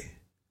okay?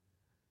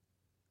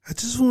 I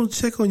just want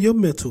to check on your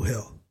mental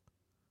health.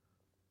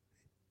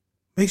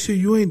 Make sure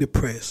you ain't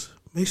depressed.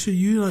 Make sure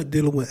you're not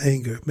dealing with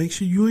anger. Make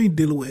sure you ain't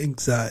dealing with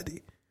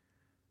anxiety.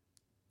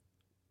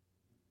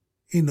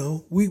 You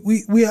know, we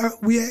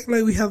act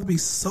like we have to be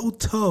so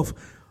tough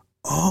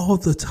all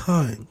the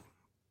time.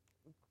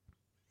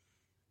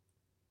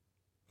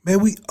 Man,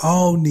 we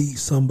all need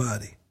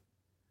somebody.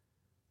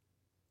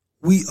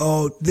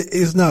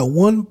 There's not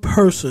one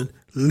person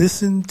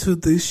listening to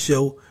this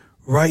show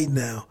right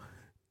now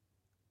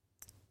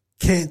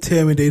can't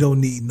tell me they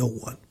don't need no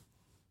one.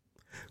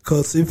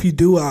 Because if you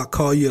do, I'll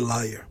call you a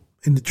liar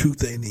and the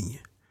truth ain't in you.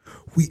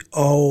 We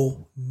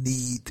all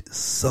need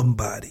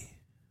somebody.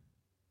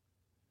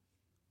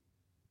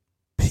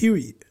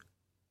 Period.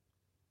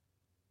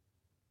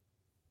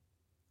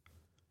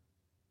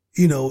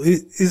 You know,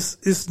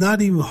 it's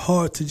not even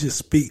hard to just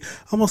speak.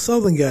 I'm a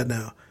Southern guy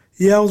now.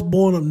 Yeah, I was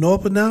born up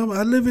north, but now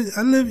I live,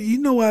 you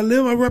know where I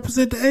live? I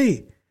represent the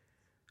A.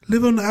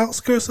 Live on the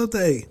outskirts of the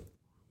A.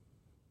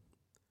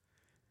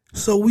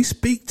 So we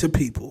speak to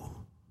people.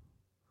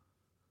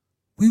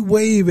 We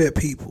wave at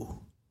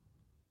people.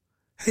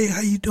 Hey, how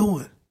you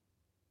doing?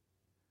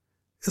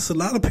 It's a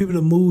lot of people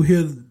that move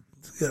here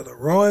got a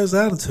raw ass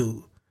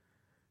attitude.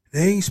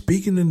 They ain't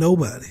speaking to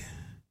nobody.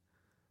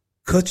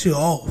 Cut you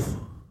off.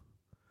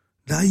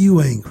 Now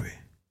you angry.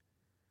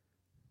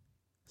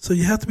 So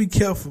you have to be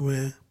careful,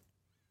 man,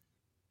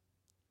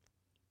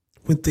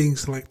 when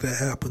things like that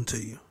happen to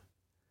you.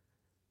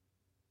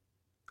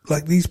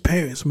 Like these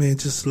parents, man,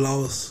 just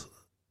lost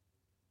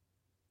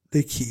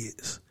their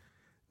kids.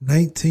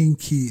 19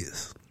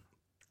 kids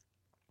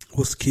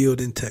was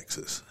killed in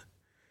Texas.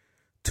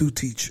 2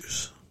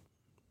 teachers.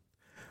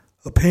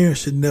 A parent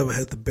should never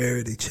have to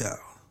bury their child.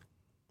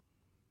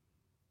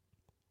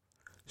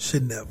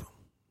 Should never.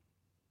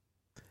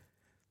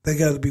 That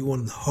got to be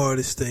one of the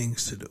hardest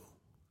things to do.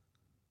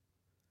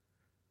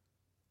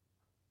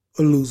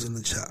 Or losing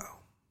a child.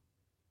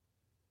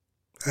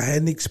 I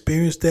hadn't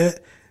experienced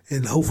that,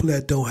 and hopefully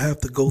I don't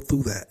have to go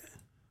through that.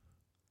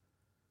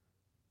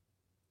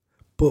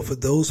 But for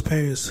those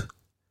parents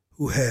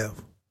who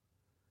have,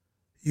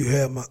 you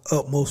have my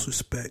utmost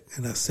respect,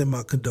 and I send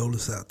my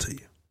condolences out to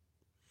you.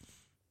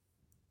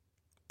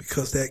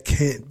 Because that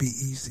can't be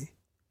easy.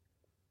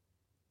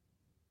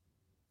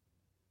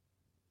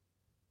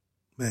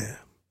 Man,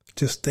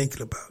 just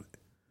thinking about it.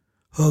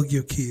 Hug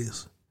your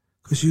kids.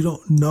 Because you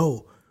don't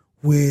know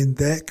when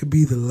that could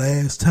be the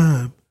last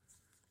time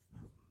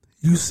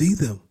you see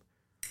them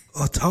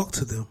or talk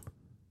to them.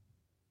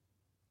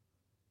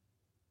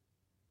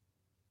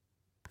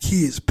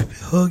 Kids,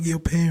 hug your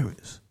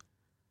parents.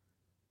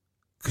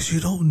 Because you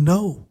don't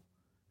know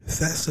if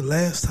that's the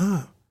last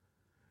time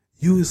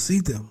you will see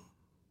them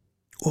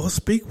or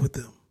speak with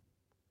them.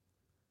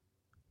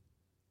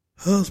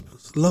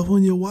 Husbands, love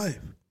on your wife.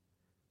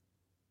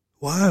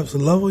 Wives,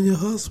 love on your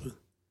husband.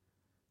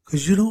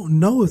 Because you don't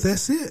know if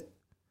that's it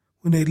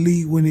when they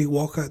leave, when they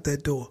walk out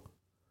that door.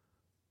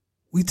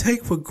 We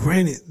take for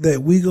granted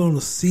that we're going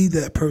to see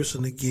that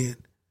person again.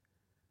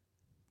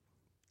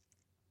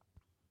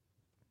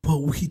 But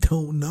we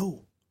don't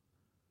know.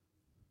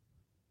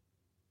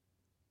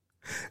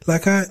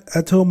 Like I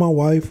told my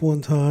wife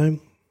one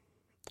time,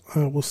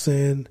 I was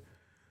saying,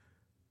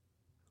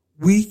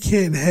 we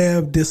can't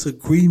have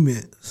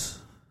disagreements,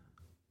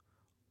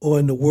 or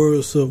in the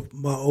words of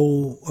my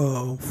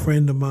old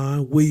friend of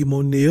mine, William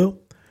O'Neill,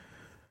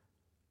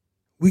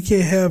 we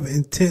can't have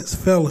intense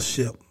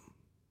fellowship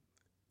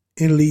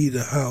and leave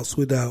the house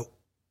without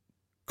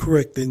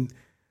correcting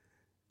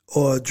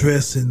or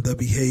addressing the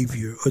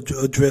behavior, or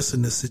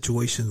addressing the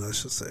situation, I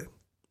should say.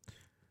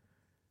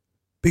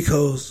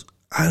 Because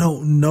I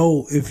don't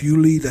know, if you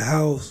leave the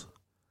house,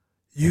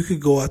 you could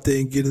go out there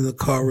and get in a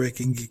car wreck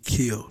and get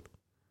killed.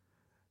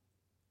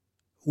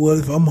 What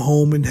if I'm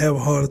home and have a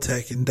heart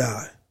attack and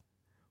die?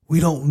 We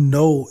don't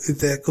know if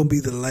that's going to be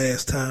the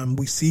last time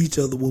we see each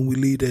other when we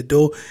leave that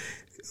door,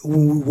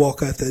 when we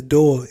walk out that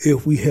door,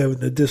 if we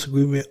having a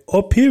disagreement,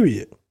 or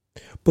period.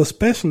 But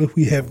especially if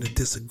we having a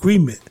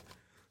disagreement.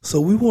 So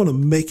we want to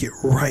make it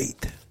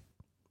right.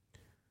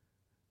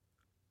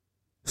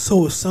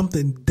 So if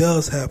something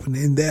does happen,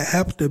 and that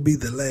happens to be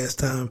the last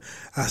time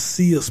I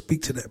see or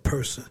speak to that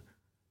person,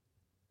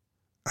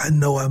 I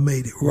know I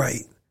made it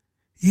right.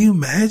 You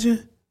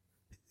imagine?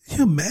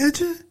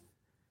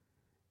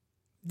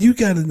 You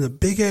got in a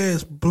big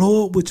ass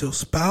blow up with your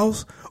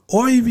spouse,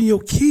 or even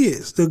your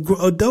kids, the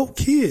adult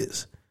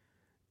kids,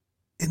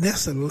 and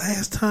that's the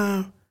last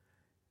time,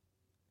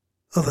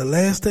 or the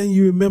last thing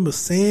you remember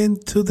saying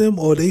to them,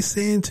 or they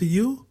saying to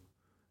you,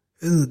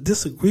 is a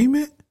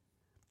disagreement.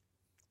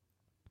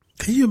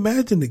 Can you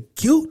imagine the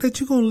guilt that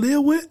you're gonna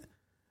live with?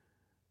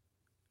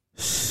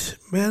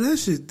 Man,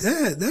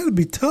 that'd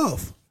be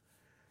tough.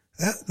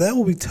 That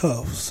would be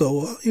tough.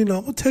 So I'm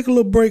gonna take a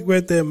little break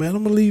right there, man.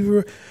 I'm gonna leave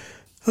her.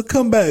 I'll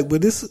come back,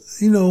 but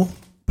this,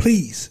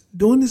 please,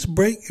 during this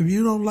break, if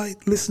you don't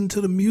like listening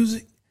to the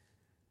music,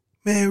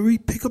 man,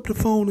 pick up the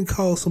phone and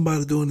call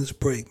somebody during this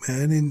break,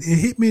 man, and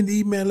hit me an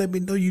email. Let me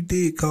know you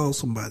did call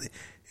somebody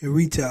and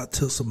reach out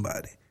to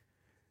somebody.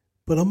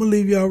 But I'm gonna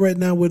leave y'all right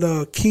now with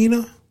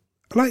Keena.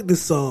 I like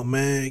this song,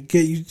 man.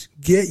 Get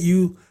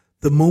you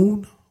the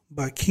Moon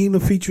by Keena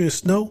featuring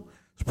Snow.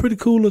 It's a pretty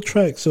cool little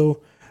track.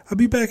 So I'll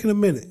be back in a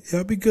minute.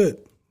 Y'all be good.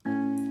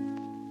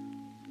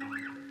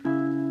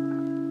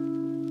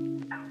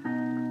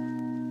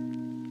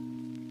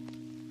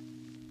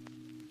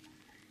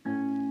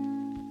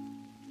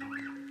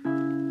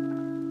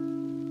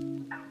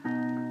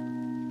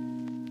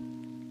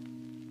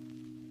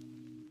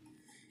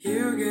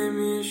 You gave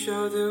me a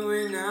shoulder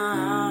when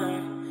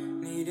I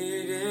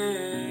needed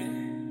it.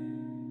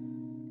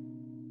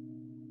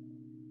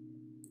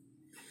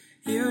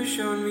 You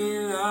showed me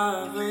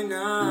love when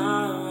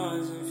I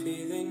wasn't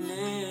feeling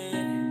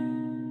it.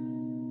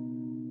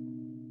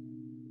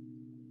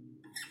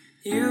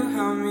 You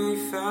helped me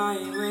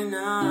fight when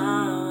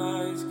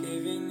I was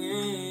giving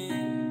in.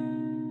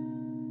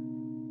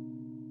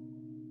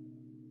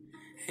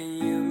 And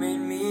you made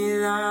me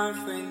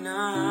laugh when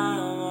I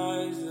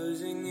was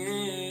losing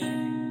it.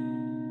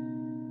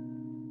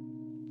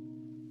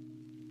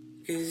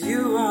 'Cause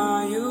you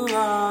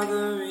are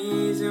the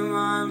reason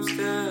why I'm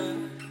still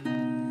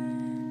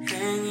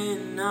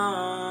hanging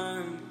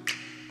on.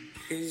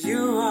 'Cause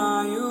you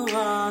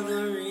are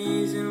the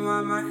reason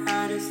why my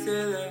head is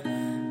still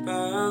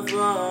above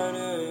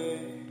water.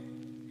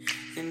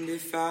 And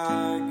if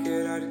I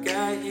could, I'd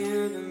get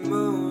you the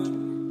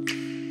moon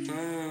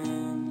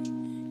and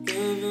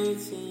give it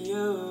to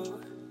you.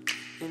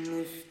 And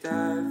if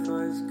death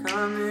was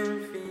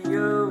coming for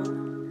you,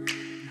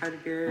 I'd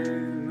give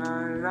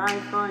my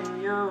life for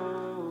you.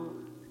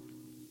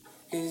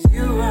 'Cause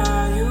you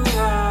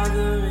are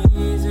the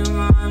reason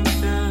why I'm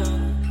still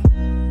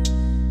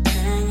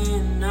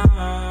hanging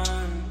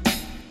on.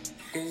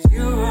 'Cause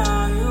you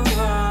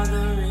are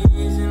the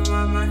reason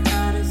why my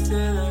head is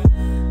still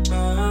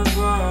above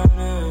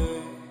water.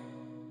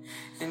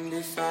 And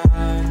if I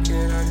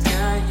could, I'd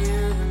get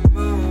you the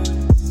moon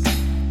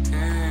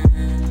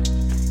and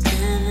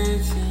give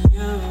it to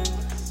you.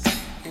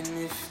 And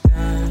if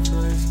death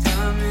was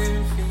coming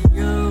for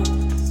you,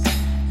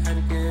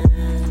 I'd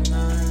give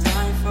my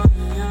life for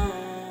you.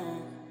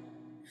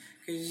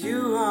 'Cause you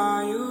are.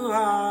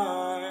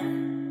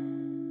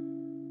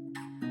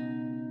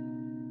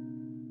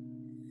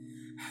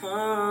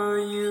 Oh,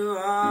 you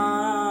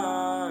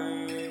are.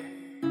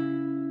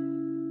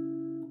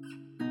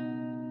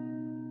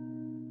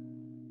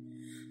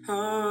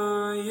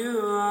 Oh, you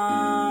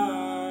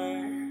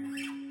are.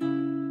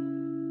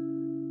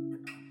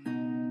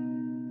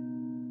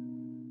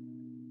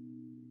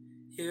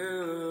 You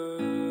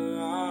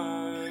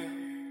are.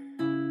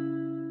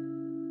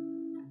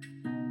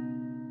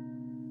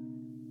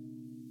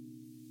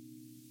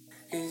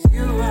 'Cause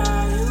you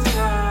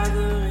are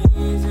the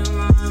reason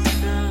why I'm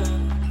still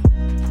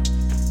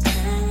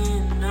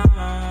hanging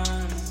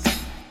on.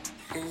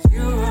 'Cause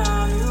you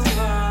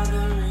are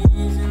the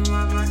reason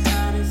why my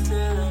head is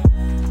still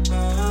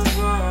above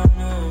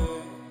water.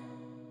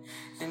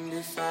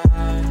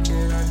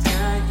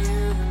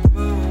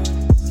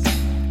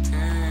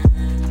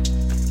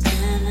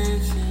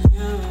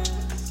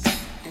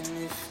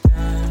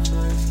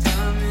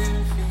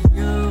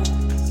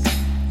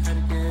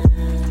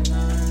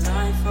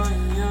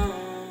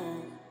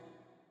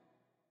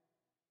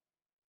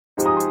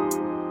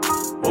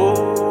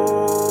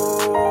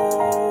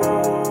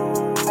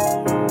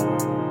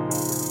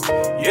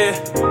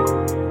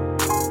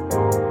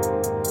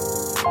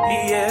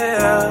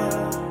 yeah.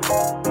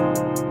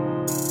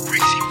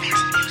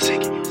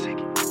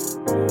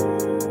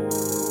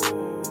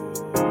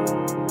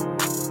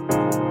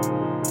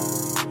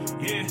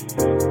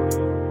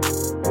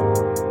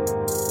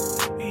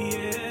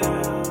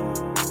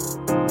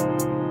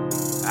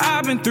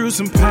 I've been through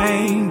some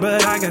pain,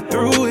 but I got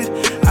through it.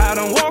 I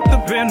done walked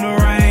up in the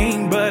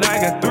rain, but I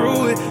got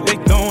through it. They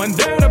throwing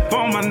dirt up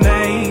on my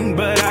name,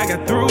 but I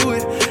got through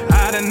it.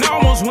 I done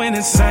almost went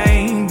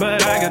insane,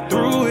 but I got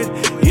through it.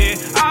 Yeah,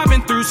 I've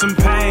been through some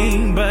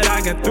pain, but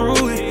I got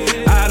through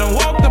it. I done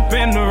walked up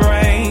in the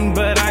rain,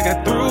 but I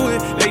got through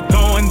it. They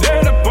throwing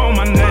dirt up on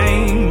my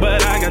name,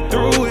 but I got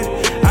through it.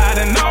 I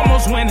done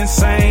almost went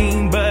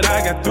insane, but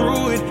I got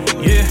through it.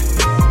 Yeah.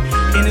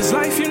 In this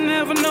life you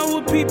never know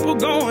what people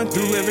going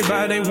through.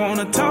 Everybody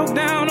wanna talk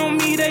down on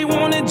me, they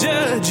wanna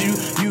judge you.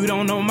 You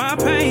don't know my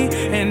pain,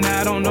 and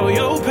I don't know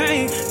your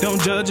pain. Don't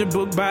judge a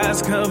book by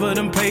its cover,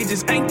 them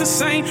pages ain't the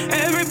same.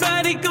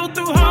 Everybody go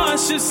through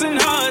hardships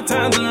and hard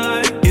times in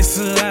life. It's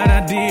a lot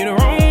I did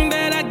wrong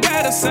that I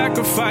gotta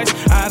sacrifice.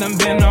 I done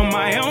been on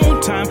my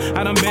own time,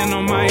 I done been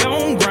on my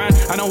own grind.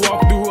 I done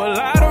walked through a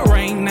lot of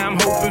rain, now I'm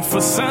hoping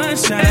for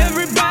sunshine.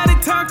 Everybody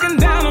talking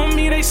down on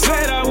me, they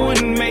said I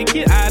wouldn't make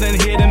it. I done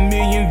hit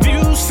 1,000,000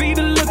 views, see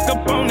the look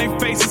up on their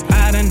faces.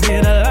 I done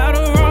did a lot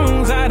of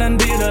wrongs, I done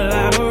did a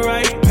lot of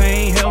right.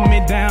 Pain held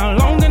me down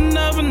long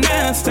enough, and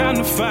now it's time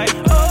to fight.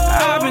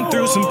 I've been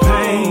through some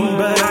pain,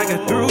 but I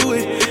got through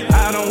it.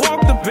 I done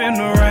walked up in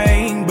the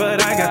rain,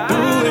 but I got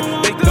through it.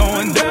 They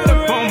throwing dirt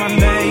up on my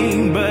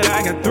name, but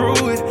I got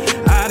through it.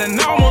 I done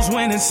almost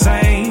went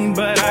insane,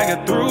 but I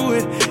got through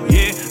it.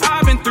 Yeah,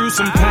 I've been through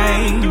some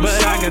pain,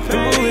 but I got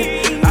through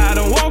it. I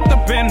done walked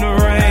up in the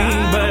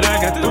rain, but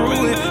I got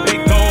through it. They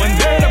throwing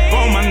dirt up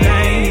on my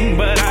name,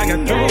 but I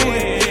got through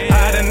it.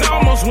 I done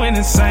almost went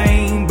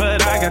insane,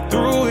 but I got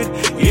through it.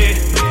 Yeah.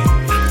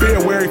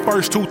 February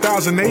 1st,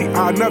 2008,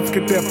 I'll never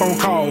forget that phone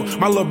call.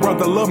 My little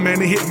brother, little man,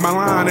 he hit my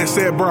line and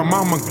said, bro,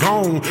 mama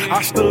gone.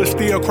 I stood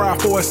still,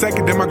 cried for a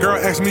second, then my girl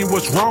asked me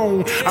what's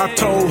wrong. I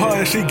told her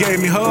and she gave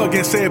me a hug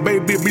and said,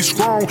 baby, be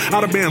strong.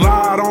 I'd have been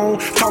lied on,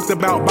 talked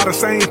about by the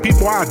same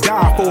people I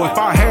die for. If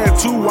I had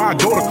to, I'd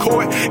go to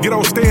court, get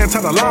on stand,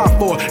 tell the lie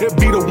for. It'd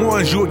be the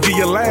ones you would give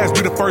your last,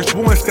 be the first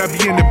ones, stab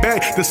you in the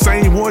back. The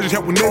same ones you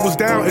help when they was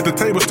down, if the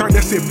tables turned,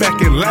 that sit back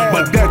and laugh.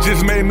 But that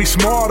just made me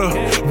smarter,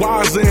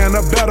 wiser, and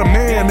a better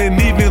man. And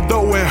even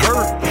though it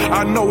hurt,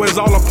 I know it's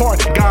all a part.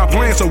 God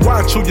plans, so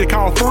watch who you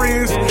call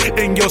friends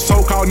and your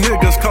so-called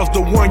niggas, cause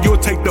the one you'll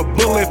take the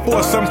bullet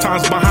for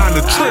sometimes behind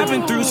the trigger. I've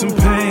been through some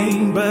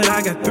pain, but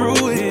I got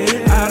through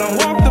it. I done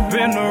walked up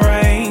in the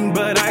rain,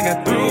 but I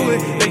got through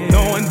it. They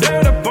throwing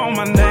dirt up on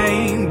my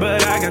name,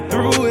 but I got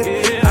through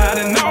it. I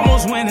done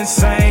almost went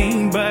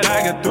insane, but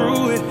I got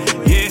through it.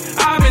 Yeah,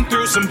 I've been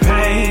through some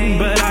pain,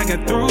 but I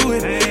got through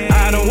it.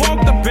 I done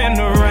walked up in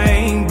the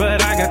rain,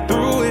 but I got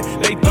through it.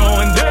 They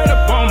throwing dirt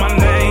up on my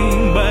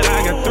name, but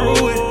I got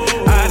through it.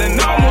 I done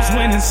almost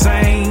went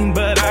insane,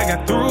 but I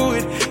got through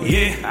it.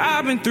 Yeah,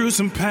 I've been through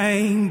some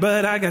pain,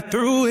 but I got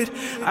through it.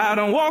 I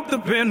done walked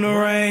up in the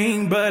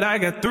rain, but I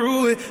got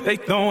through it. They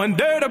throwing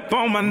dirt up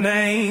on my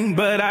name,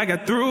 but I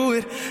got through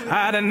it.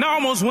 I done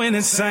almost went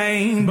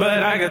insane,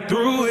 but I got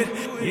through it.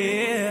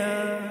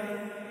 Yeah.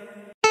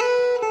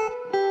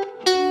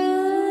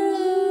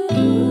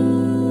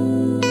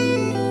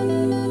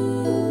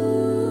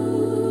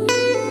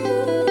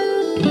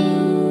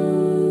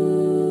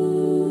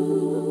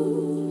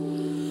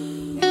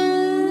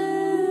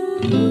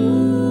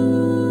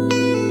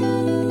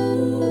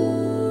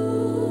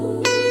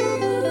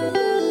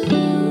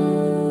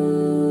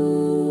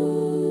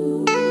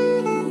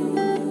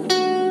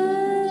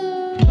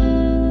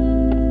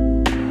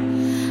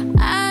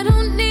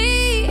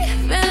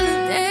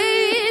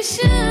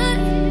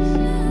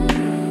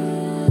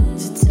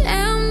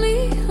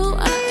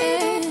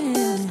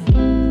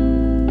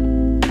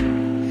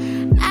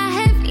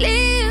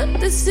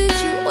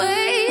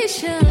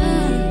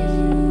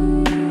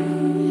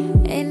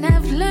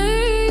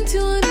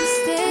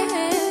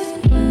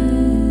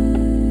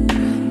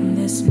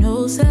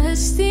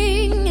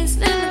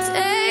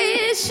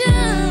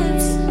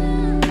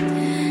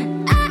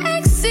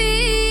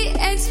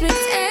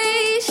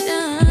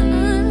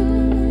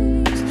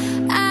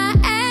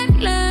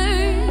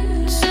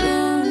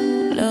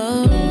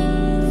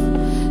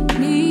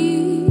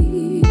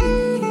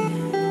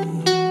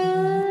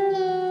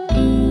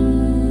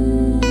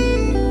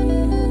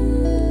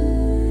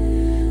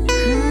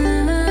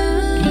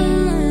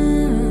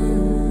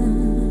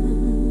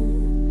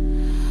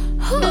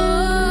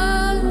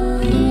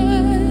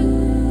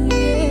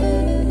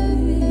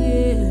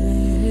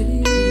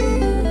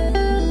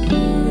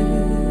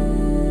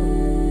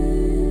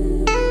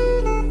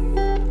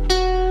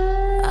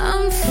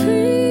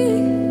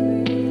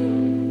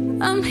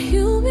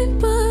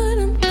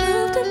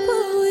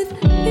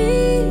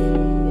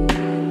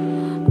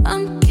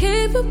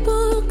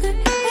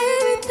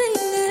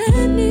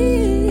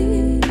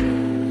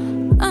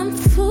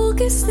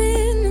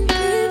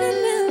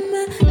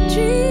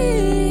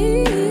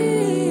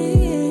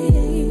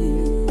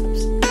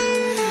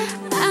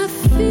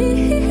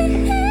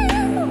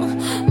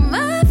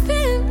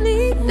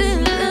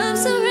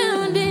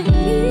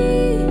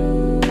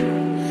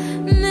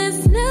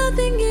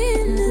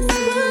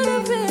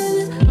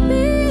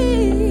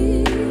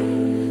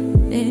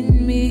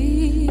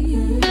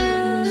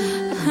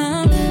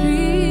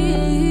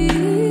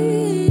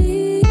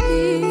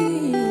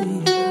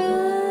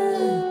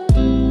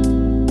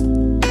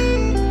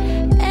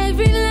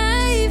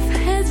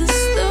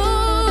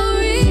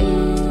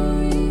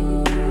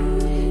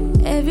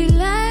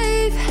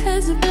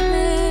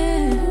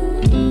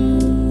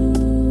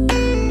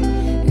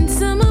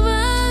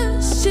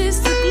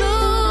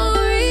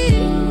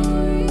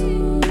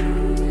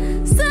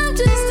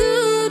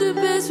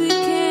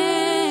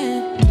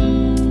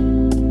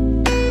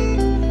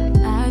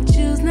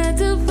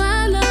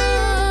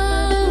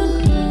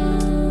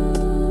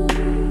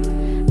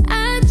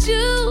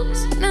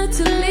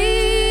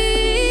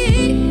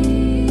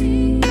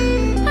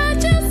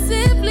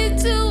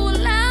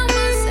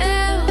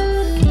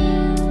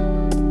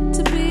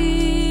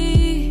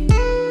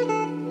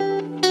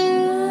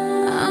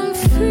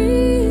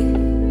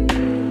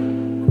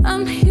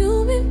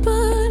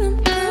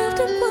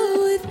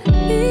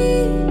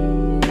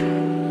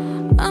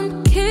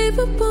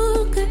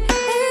 capable, got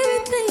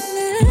everything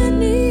that I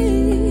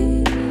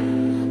need.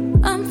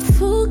 I'm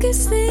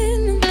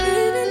focusing and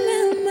living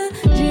in my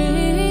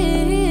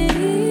dream.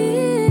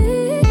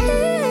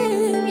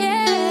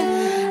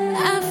 Yeah,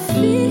 I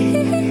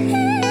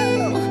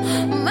feel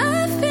my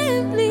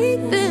family,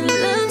 their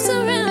love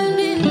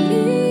surrounding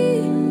me.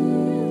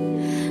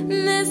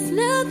 There's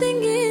nothing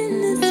in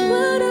this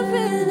world I'd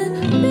rather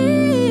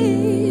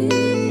be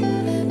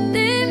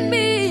than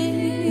me.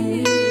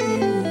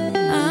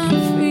 I'm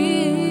free.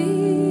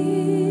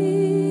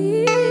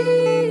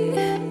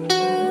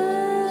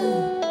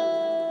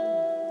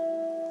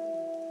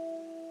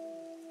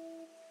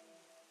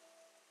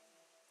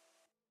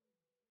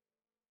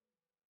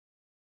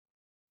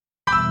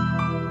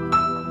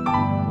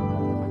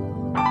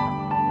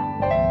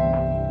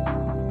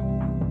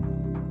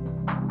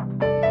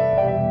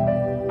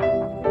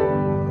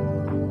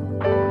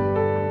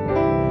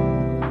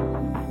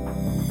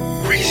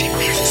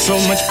 So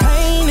much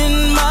pain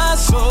in my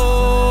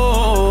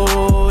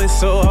soul, it's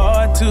so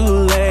hard to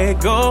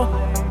let go.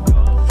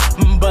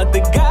 But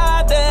the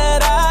God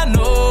that I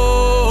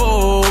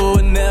know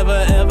will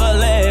never ever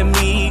let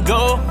me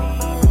go.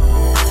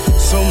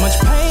 So much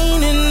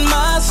pain in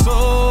my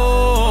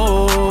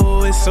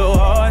soul, it's so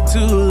hard to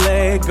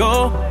let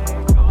go.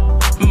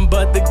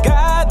 But the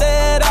God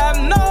that I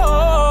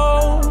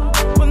know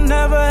will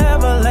never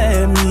ever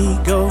let me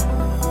go.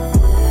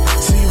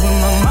 See, when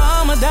my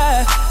mama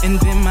died and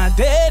then my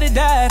daddy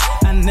died,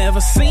 I never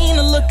seen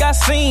the look I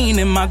seen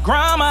in my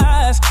grandma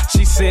eyes.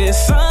 She said,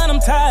 son, I'm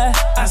tired.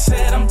 I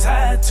said, I'm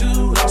tired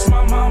too. Lost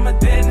my mama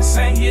dead in the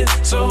same year,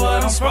 so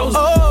what I'm supposed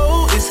to do?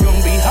 Oh, it's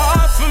gonna be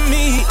hard for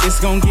me, it's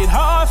gonna get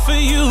hard for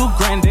you.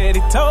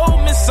 Granddaddy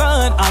told me,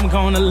 son, I'm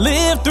gonna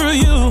live through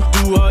you.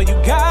 Do all you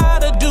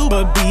gotta do,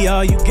 but be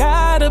all you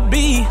gotta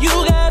be.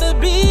 You gotta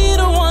be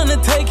the one to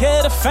take care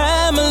of the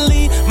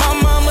family. My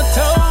mama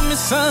told me,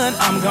 son,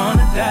 I'm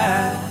gonna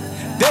die.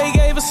 They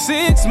gave her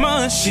 6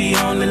 months, she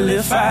only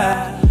lived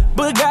 5.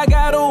 But God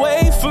got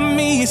away from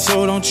me,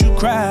 so don't you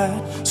cry.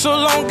 So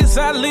long as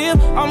I live,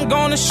 I'm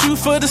gonna shoot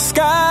for the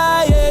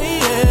sky, yeah,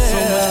 yeah. So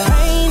much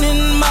pain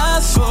in my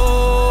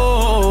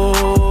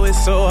soul,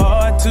 it's so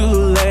hard to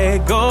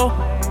let go.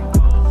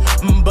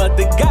 But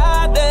the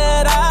God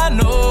that I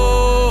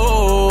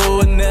know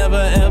will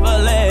never ever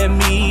let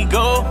me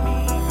go.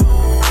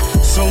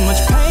 So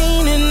much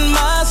pain in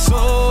my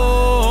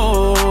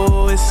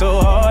soul, it's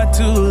so hard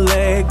to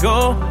let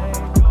go.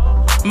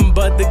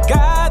 But the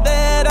God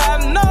that I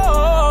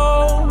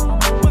know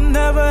will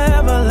never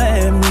ever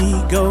let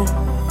me go.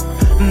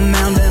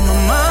 Now that my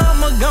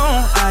mama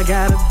gone, I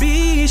gotta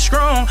be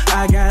strong.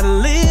 I gotta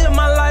live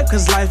my life,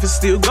 cause life is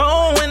still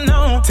going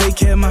on. Take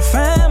care of my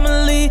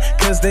family,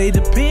 cause they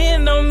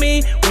depend on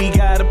me. We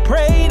gotta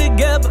pray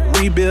together,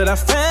 rebuild our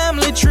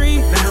family tree.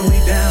 Now we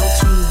down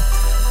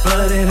 2,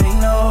 but it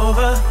ain't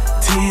over.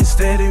 Tears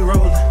steady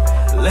rolling,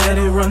 let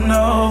it run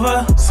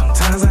over.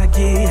 Sometimes I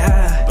get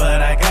high,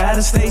 but I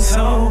gotta stay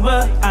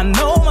sober. I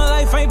know my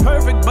life ain't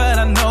perfect, but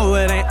I know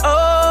it ain't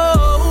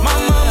over. My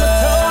mama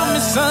told me,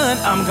 son,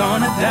 I'm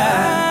gonna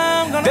die.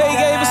 They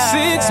gave her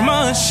 6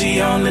 months,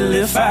 she only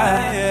lived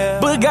 5.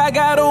 But God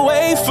got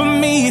away from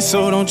me,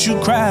 so don't you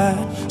cry.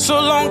 So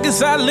long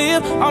as I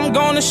live, I'm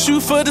gonna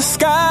shoot for the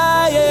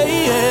sky, yeah,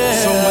 yeah.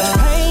 So much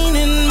pain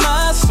in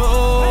my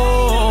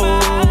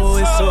soul,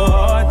 it's so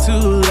hard to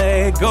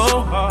let go.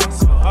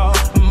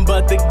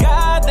 But the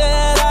God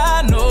that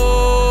I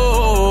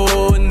know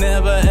will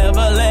never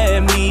ever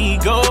let me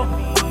go.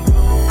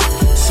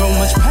 So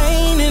much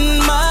pain in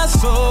my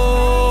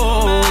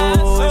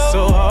soul, it's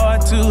so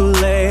hard to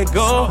let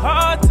go.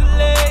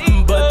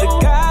 But the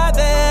God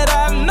that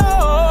I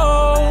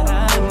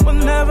know will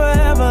never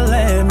ever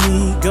let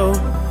me go.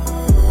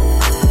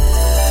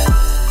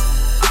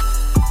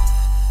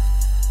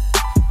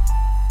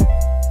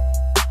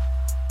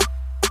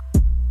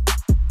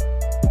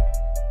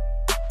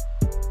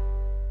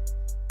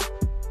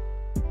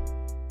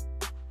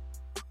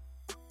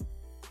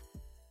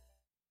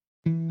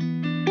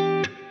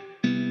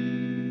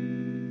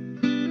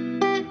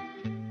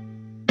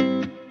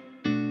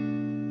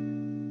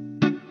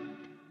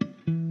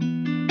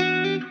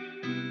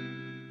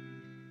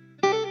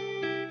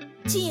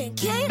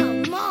 TNK,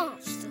 a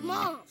monster,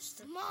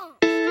 monster,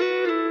 monster.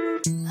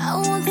 I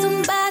want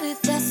somebody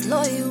that's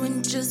loyal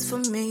and just for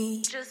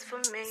me. Just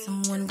for me.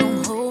 Someone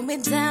gon' hold me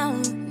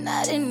down,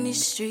 not in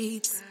these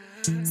streets.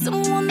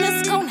 Someone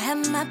that's gon'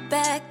 have my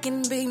back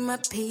and be my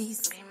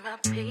peace. Be my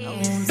peace. I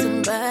want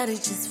somebody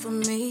just for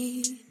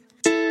me.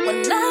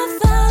 When I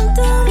find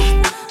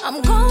him,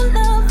 I'm gon'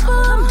 love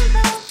him.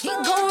 He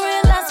gon'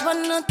 realize why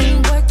nothing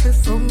worked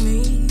before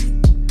me.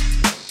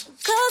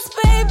 Cause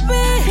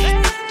baby,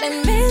 let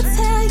me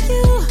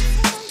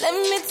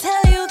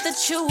tell you that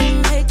you were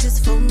made just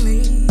for me.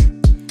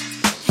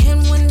 And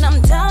when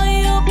I'm down,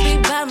 you'll be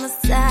by my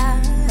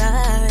side.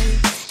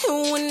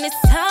 And when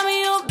it's time,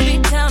 you'll be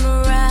down to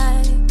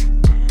ride.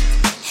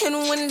 And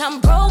when I'm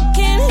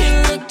broken, you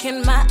look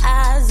in my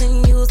eyes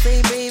and you'll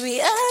say,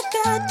 baby, I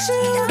got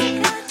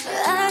you.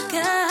 I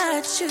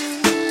got you.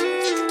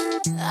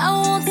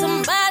 I want some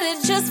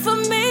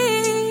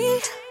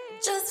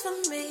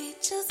just for me,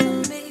 just for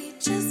me,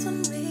 just for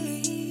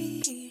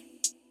me.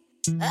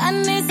 I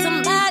need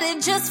somebody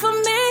just for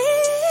me.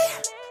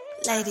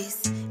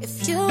 Ladies,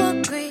 if you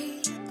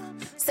agree,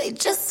 say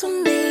just for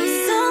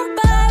me.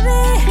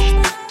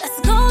 Somebody that's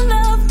gonna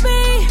love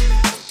me.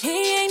 He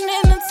ain't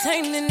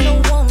entertaining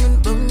no woman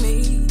but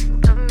me.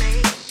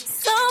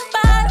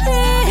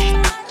 Somebody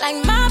like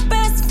my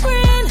best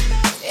friend,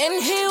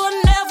 and he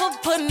will never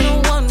put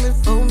no one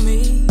before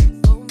me.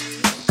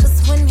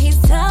 Cause when he's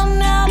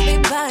down, I'll be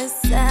by his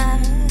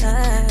side.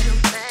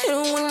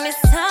 And when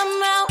it's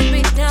time, I'll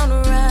be down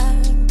to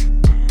ride.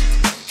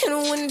 And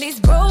when he's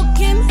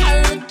broken,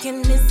 I look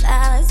in his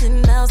eyes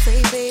and I'll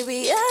say,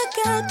 baby, I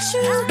got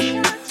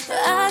you,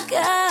 I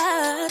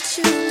got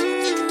you.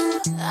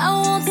 I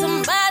want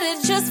somebody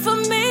just for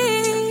me.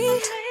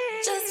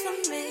 Just for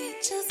me,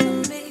 just for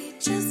me,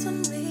 just for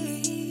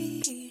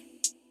me.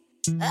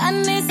 I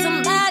need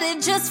somebody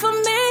just for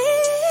me.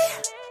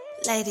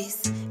 Ladies,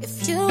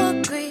 if you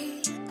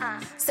agree,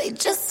 say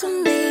just for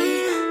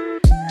me.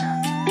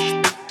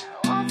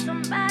 I want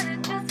somebody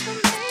just for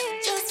me.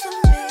 Just for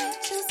me,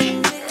 just for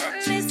me. I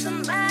need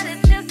somebody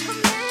just for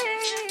me.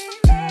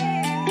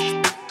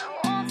 I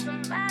want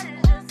somebody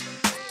just for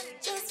me.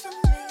 Just for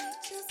me,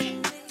 just for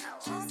me.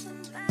 I want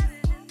somebody.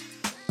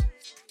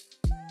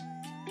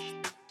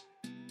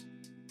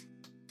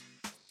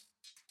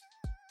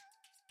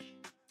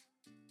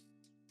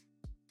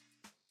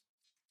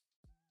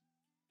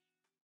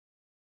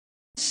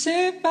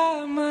 Sit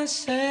by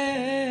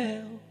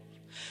myself,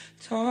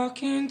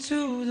 talking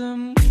to the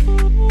moon.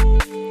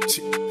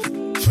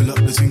 Pull up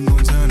the thing,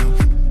 gon' turn up.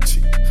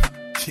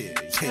 Yeah.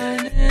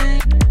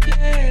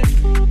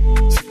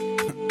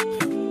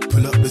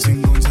 Pull up the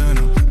thing, gon' turn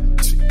up.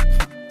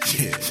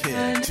 Yeah.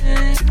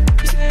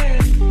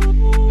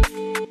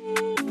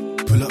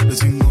 Pull up the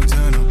thing, gon'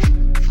 turn up.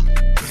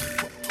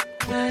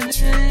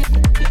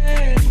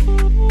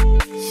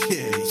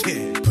 Yeah.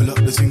 Pull up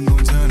the thing,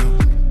 gon' turn up.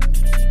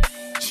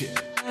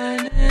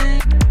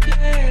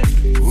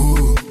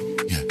 Ooh,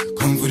 yeah,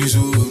 come for this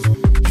ooh,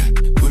 yeah,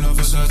 pull up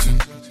for certain,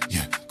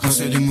 yeah, come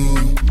steady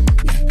move,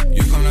 yeah,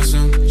 you come like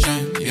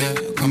sunshine, yeah,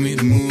 come meet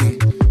the moon,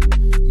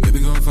 baby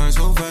gon' find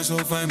so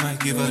fine, might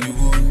give her the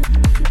woo,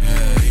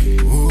 hey,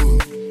 ooh,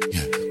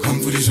 yeah, come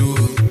for this ooh,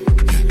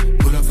 yeah,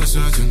 pull up for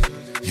certain,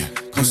 yeah,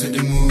 come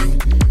steady move,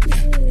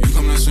 yeah, you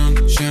come like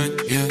sunshine,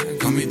 yeah,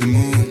 come meet the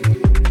moon,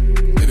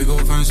 baby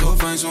gon' find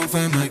so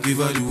fine, might give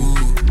her the woo,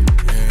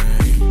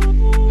 hey,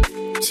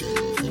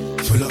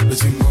 pull up the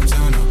thing, gon'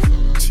 turn up.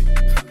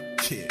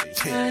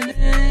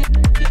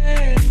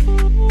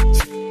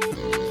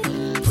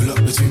 Pull up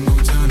the thing,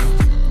 gon' turn up.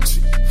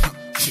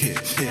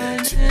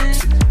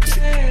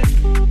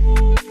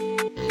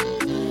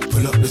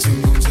 Pull up the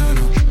thing, gon' turn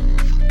up.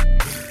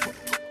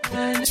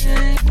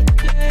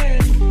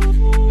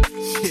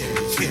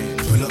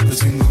 Pull up the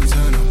thing, gon'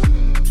 turn up.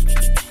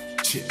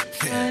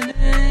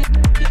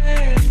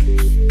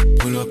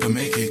 Pull up and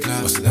make it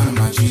clap. Bust it down on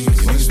my jeans,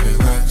 you wanna spend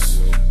racks.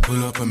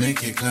 Pull up and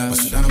make it clap.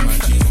 Bust it down on my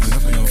jeans, pull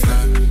up in your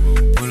flat.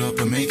 Pull up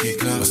and make it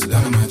clap. Bust it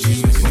down on my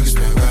jeans, you wanna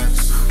spend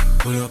racks.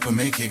 Pull up and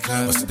make it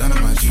clap. Bust it down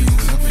on my jeans,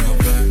 pull up in your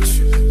back.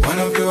 Wind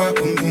up your right,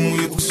 boom boom,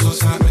 your pussy so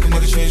tight, make the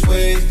money change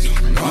ways.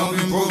 No, I've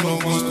been broke no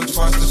once, but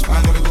twice, that's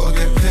fine, but I gotta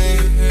get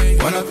paid.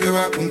 Wind up your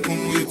right, boom boom,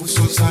 your pussy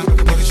so tight, make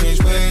the money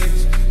change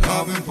ways. No,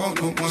 I've been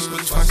broke no once,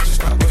 but twice,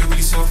 just right, but it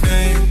really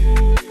self-made.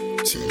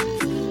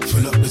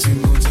 Pull up the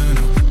thing, gon' turn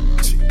up.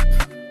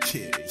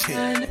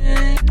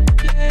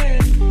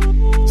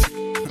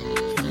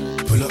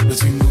 Pull up the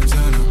thing, gon'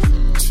 turn up.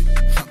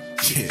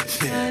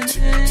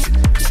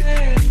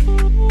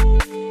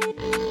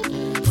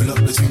 Pull up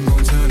the thing,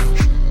 gon' turn up.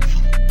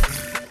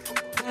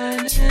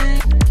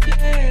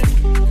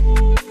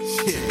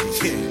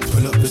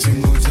 Pull up the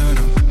thing, gon' turn up.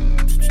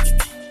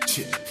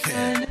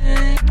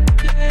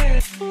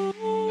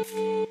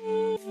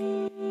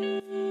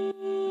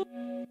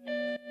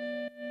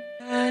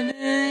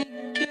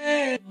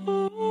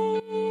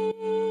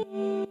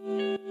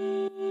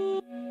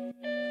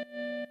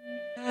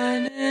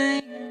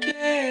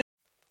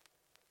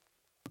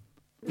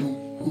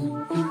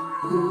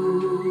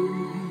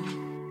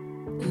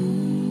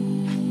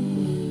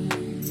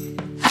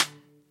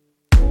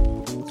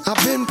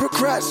 I've been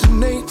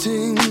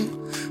procrastinating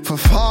for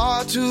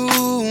far too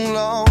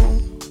long.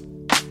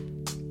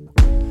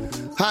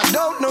 I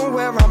don't know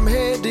where I'm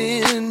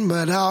heading,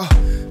 but I'll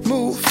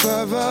move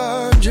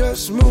further,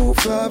 just move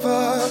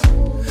further.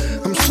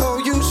 I'm so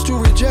used to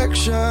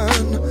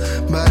rejection,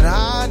 but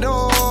I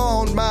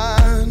don't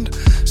mind.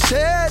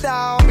 Said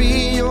I'll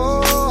be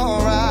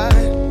alright,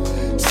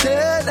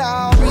 said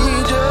I'll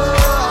be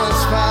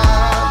just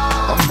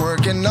fine. I'm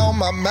working on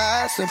my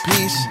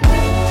masterpiece,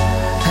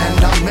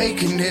 and I'm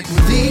making it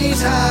with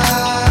these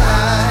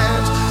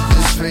eyes.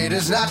 This fate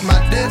is not my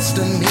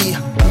destiny,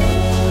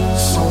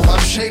 so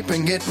I'm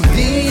shaping it with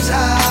these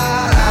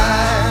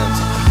eyes.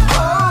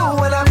 Oh,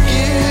 when I'm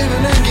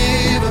giving and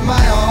giving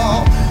my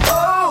all.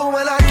 Oh,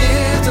 when I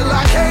give till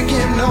I can't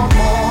give no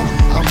more.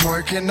 I'm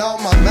working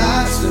on my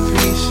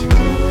masterpiece,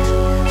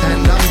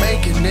 and I'm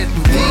making it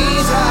with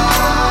these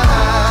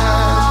eyes.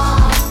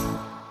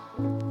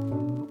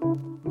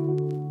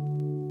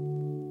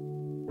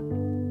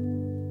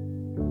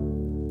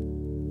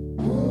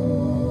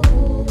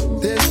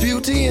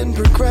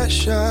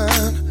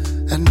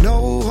 depression and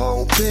no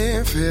hope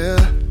in fear.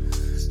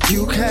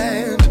 You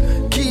can't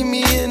keep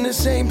me in the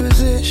same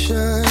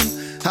position.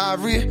 I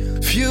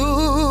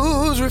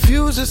refuse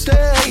to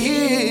stay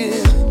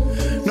here.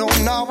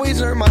 Don't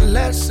always learn my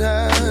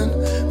lesson,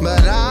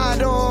 but I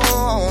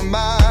don't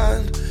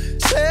mind.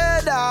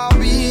 Said I'll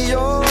be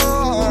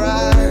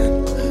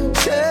alright.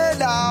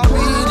 Said I'll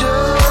be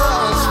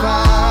just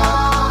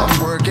fine. I'm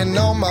working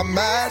on my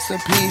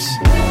masterpiece,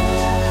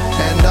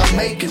 and I'm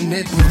making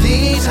it with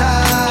these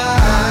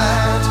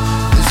hands.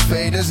 This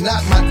fate is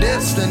not my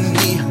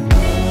destiny,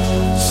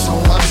 so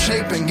I'm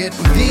shaping it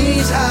with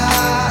these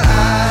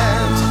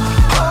hands.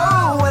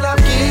 Oh, when I'm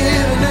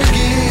giving and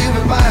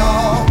giving my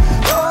all.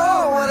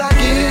 Oh, when I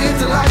give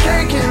till I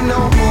can't give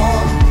no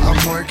more. I'm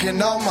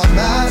working on my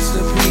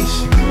masterpiece,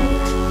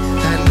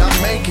 and I'm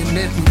making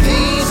it with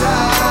these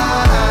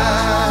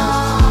hands.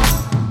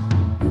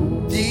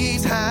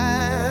 These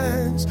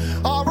hands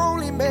are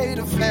only made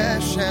of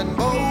flesh and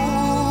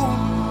bone,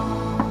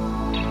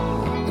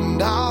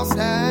 and I'll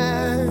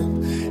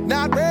stand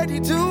not ready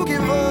to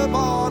give up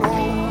on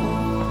hope.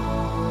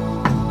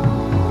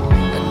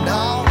 And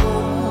I'll go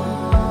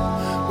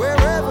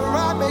wherever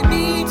I may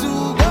need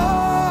to go.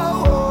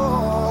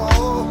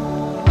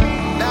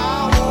 And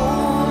I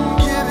won't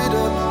give it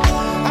up.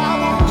 I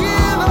won't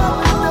give up,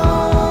 no.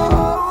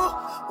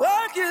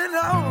 Working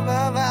on my.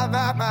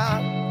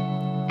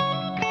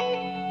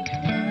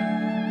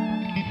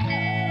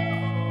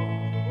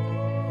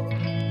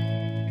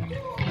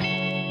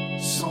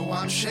 So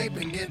I'm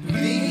shaping it with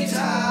these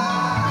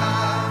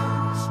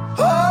eyes.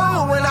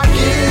 Oh, when I'm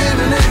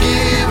giving and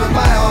giving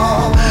my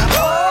all.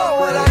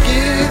 Oh, when I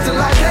give till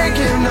I can't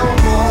give no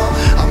more.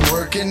 I'm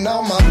working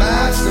on my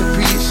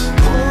masterpiece,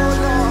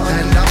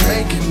 and I'm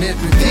making it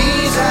with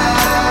these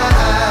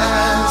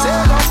eyes.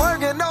 Said I'm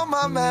working on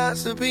my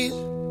masterpiece,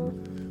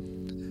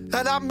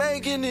 and I'm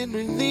making it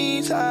with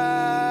these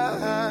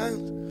eyes.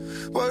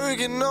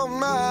 Working on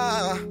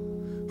my,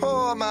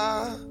 oh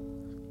my,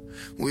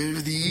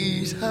 with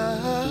these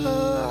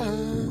hands.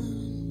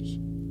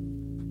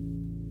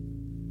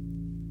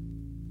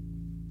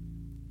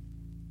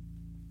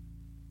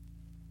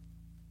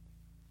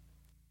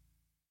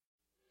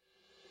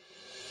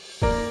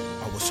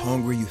 I was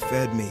hungry, you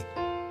fed me.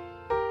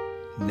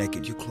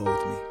 Naked, you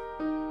clothed me.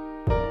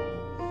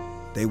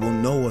 They will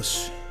know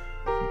us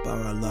by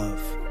our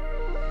love.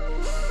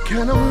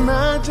 Can't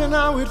imagine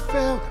how it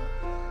felt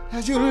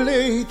as you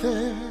lay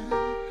there,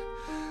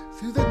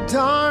 through the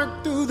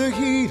dark, through the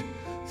heat,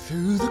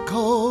 through the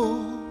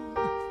cold,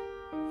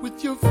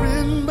 with your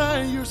friend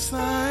by your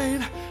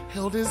side,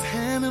 held his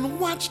hand and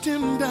watched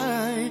him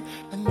die,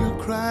 and you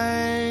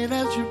cried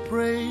as you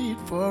prayed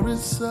for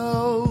his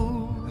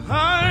soul.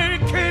 I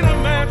can't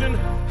imagine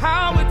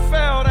how it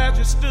felt as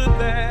you stood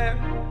there,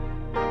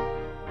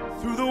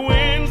 through the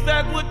winds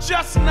that would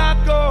just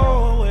not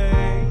go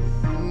away.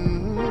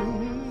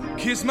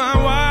 Kiss my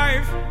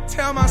wife,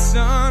 tell my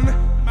son,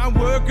 my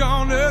work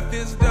on earth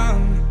is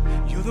done.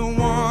 You're the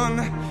one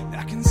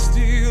that can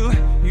still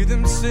hear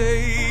them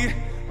say,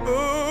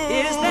 oh.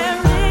 Is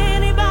there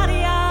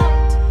anybody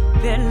out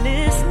there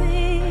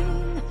listening?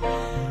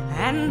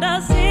 And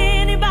does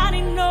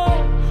anybody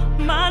know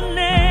my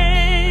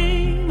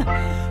name?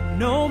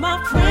 No,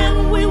 my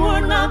friend, we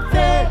were not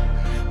there,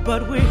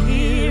 but we're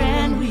here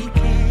and we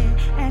care.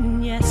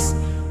 And yes,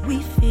 we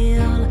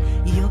feel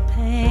your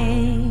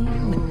pain.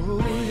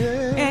 Oh,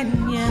 yeah.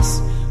 And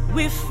yes,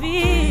 we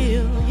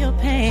feel your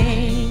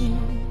pain.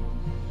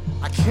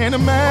 I can't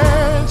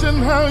imagine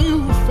how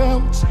you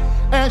felt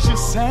as you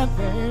sat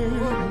there,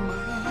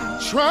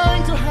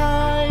 trying to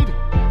hide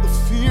the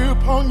fear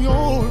upon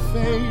your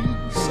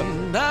face.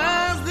 And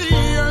as the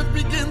earth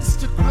begins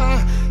to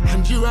cry,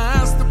 and you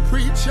ask the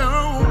preacher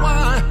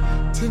why,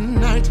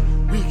 tonight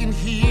we can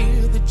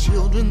hear the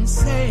children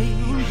say,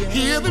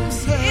 hear them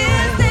say,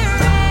 is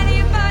there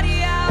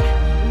anybody out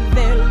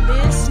there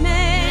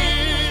listening?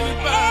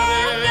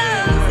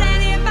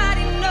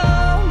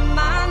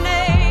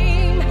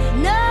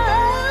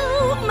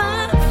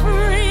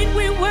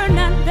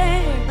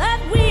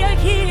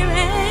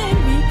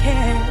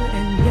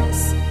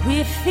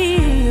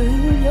 Feel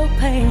your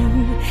pain.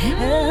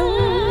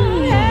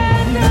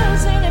 And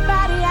does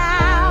anybody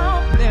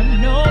out there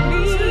know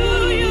me? Do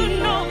you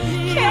know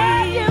me?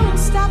 Can you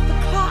stop the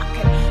clock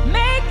and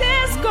make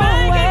this go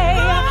away?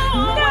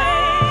 No,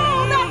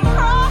 the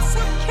cross I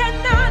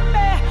cannot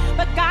bear,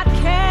 but God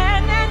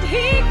can, and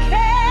He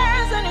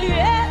cares, and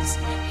yes,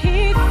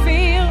 He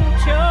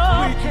feels your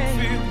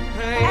pain.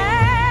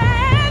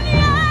 And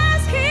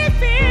yes, He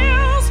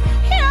feels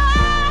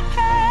your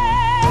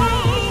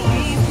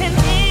pain. Can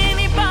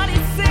anybody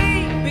see?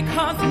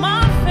 Because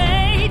my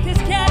faith is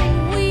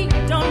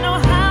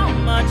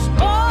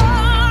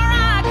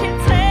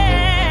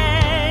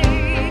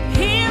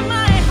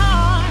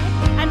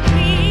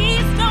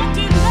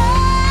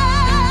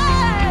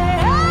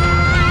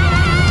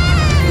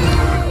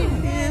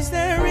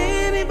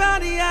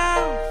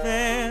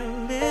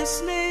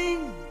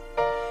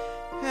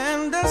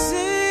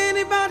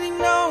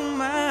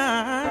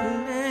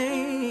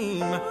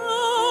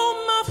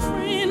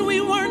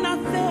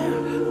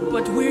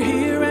But we're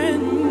here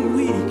and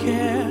we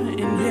care,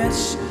 and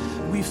yes,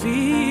 we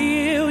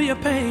feel your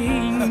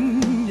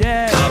pain.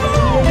 Yeah.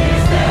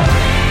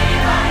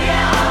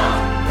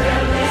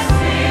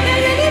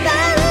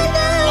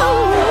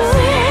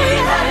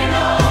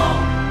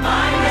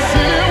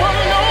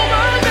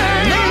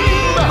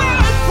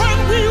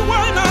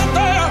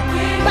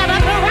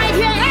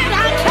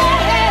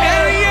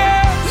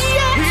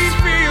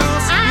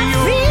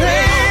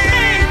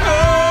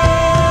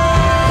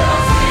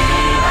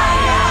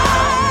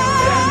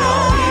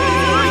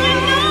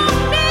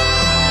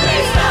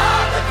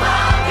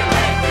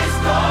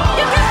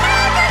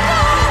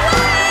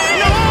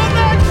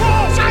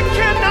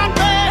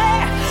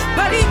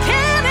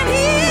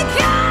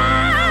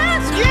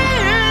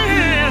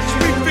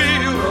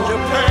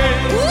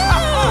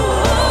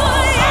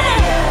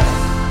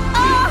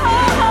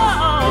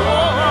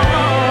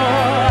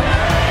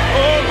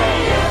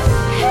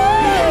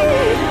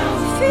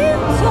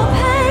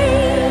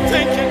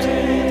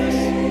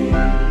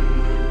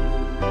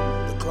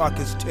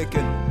 Is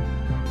ticking.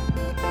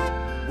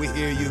 We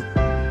hear you.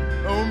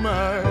 Oh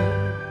my,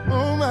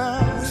 oh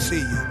my. We see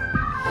you.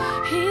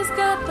 He's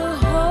got the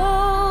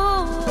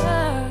whole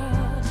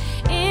world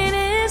in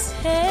his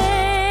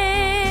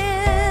hands.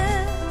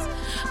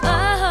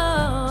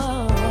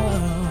 Oh,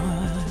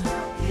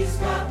 he's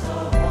got the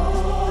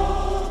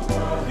whole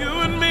world. You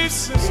and me,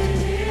 sister.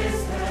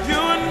 You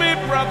and me,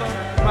 brother.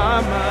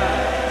 My mind.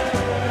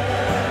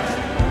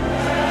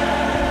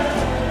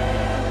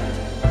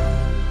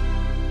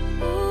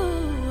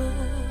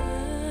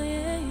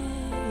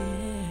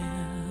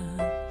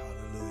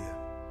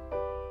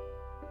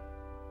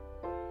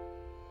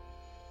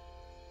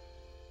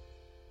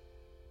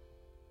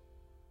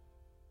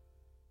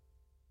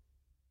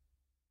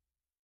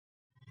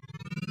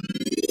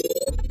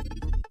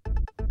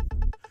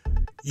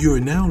 You are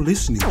now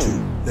listening to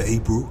the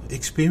April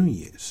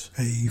Experience.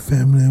 Hey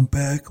family, I'm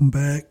back.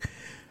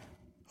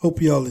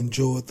 Hope y'all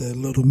enjoyed that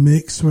little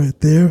mix right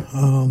there.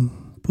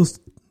 Put,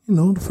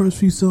 the first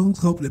few songs,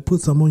 hopefully it put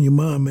something on your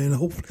mind, man.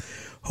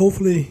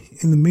 Hopefully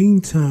in the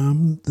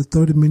meantime, the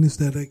 30 minutes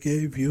that I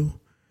gave you,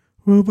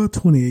 well, about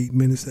 28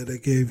 minutes that I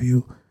gave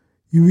you,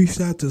 you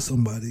reached out to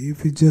somebody.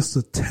 If it's just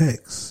a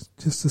text,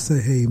 just to say,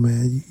 hey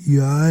man,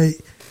 you all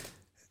right?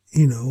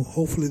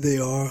 Hopefully they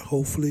are.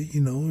 Hopefully,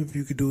 if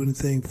you could do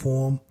anything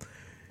for them,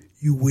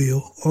 you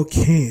will or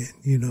can,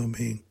 you know what I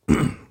mean?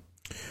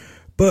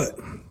 But,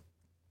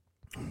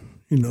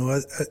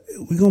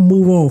 we're going to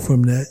move on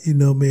from that, you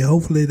know what I mean?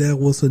 Hopefully that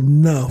was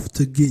enough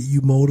to get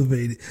you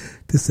motivated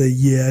to say,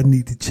 yeah, I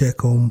need to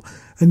check on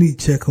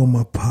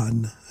my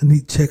partner. I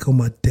need to check on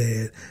my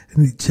dad. I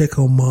need to check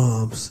on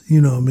moms,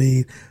 you know what I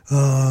mean?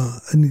 I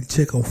need to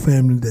check on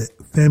family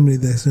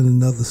that's in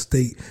another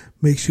state.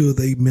 Make sure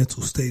their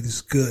mental state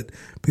is good,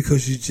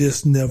 because you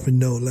just never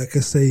know. Like I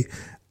say,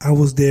 I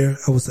was there,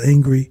 I was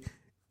angry,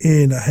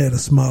 and I had a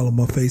smile on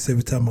my face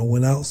every time I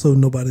went out, so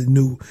nobody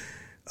knew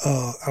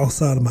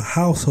outside of my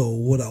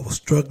household what I was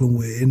struggling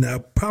with. And I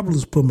probably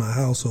was putting my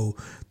household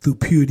through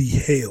puberty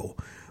hell.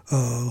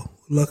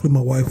 Luckily, my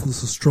wife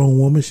was a strong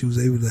woman. She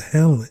was able to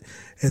handle it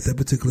at that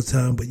particular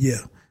time. But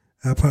yeah,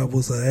 I probably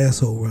was an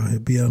asshole around here,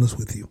 to be honest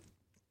with you.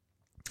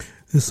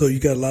 And so you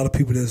got a lot of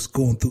people that's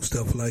going through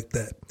stuff like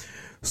that.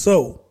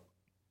 So,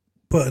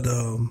 but,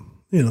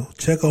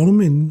 check on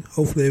them and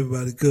hopefully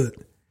everybody's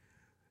good.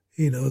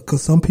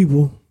 Because some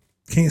people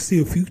can't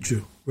see a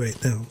future right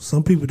now.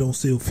 Some people don't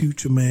see a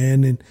future,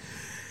 man. And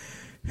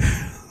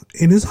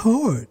it's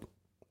hard.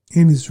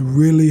 And it's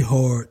really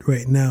hard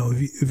right now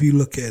if you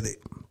look at it.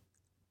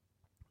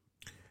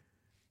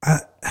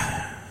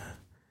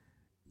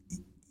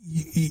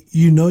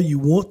 You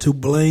want to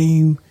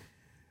blame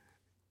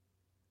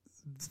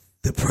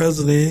the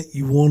president,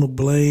 you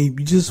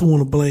just want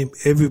to blame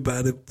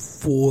everybody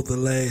for the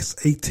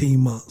last 18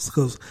 months.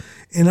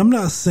 And I'm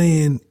not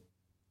saying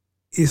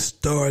it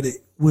started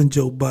when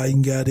Joe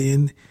Biden got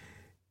in.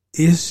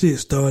 It shit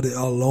started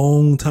a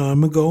long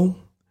time ago,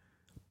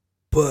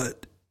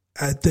 but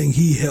I think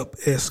he helped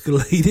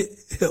escalate it,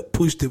 helped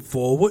push it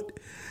forward.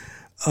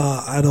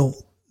 I don't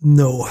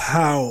know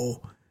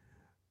how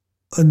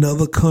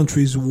another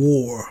country's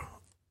war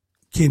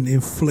can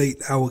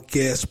inflate our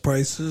gas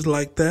prices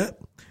like that.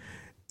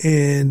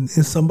 And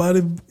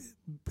somebody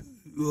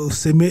will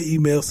send me an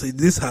email, say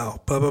this how,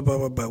 blah, blah, blah,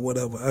 blah, blah,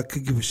 whatever. I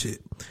could give a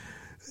shit.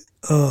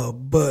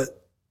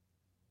 But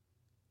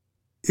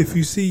if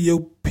you see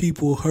your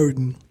people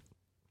hurting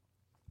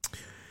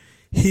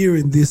here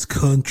in this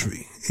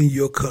country, in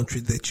your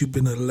country that you've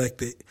been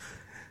elected,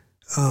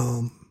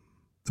 the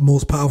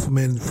most powerful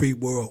man in the free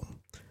world,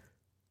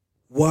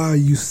 why are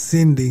you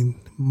sending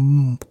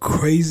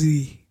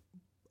crazy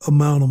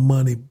amount of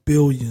money,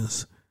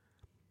 billions,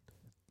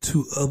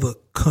 to other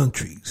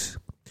countries?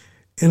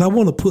 And I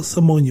want to put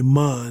some on your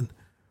mind.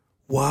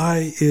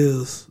 Why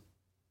is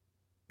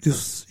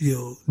just,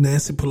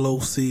 Nancy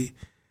Pelosi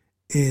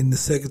and the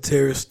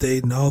Secretary of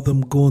State and all of them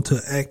going to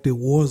an active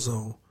war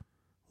zone?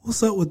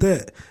 What's up with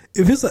that?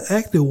 If it's an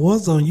active war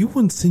zone, you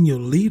wouldn't send your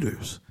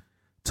leaders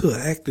to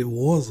an active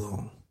war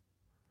zone.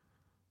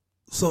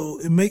 So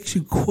it makes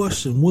you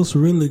question what's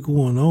really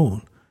going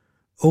on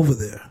over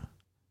there.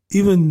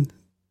 Even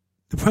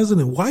the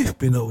president's wife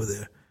been over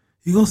there.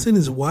 You gonna send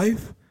his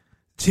wife?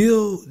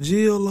 Jill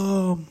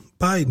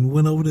Biden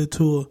went over there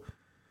to an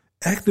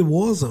active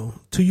war zone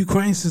to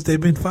Ukraine since they've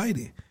been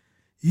fighting.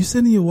 You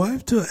sending your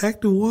wife to an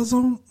active war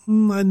zone?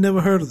 I never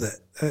heard of that.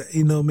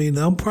 You know what I mean?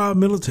 I'm proud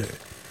military.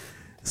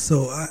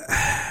 So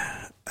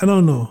I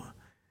don't know.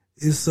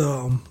 It's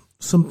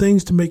some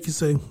things to make you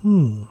say,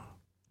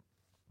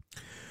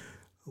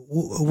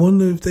 I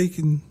wonder if they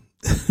can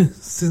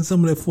send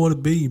some of that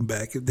 $40 billion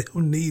back if they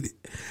don't need it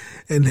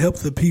and help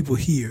the people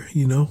here,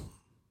 you know.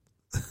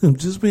 I'm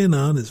just being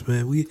honest,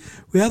 man. We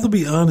have to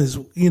be honest,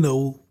 you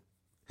know,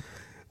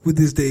 with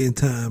this day and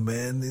time,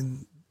 man.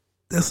 And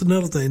that's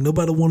another thing.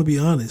 Nobody want to be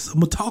honest. I'm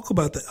gonna talk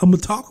about that. I'm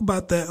gonna talk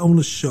about that on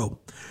the show.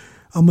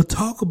 I'm gonna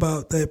talk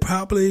about that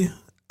probably.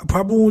 I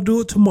probably won't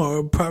do it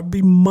tomorrow.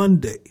 Probably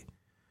Monday.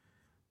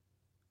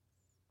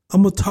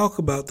 I'm gonna talk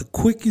about the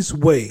quickest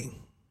way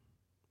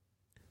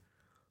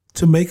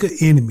to make an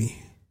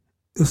enemy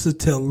is to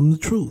tell them the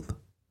truth.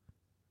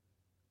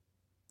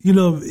 You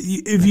know,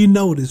 if you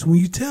notice, when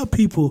you tell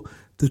people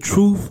the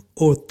truth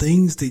or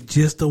things they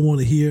just don't want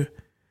to hear,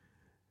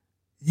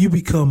 you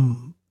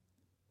become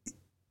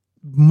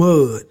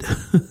mud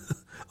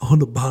on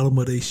the bottom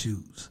of their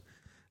shoes.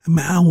 I mean,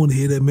 I don't want to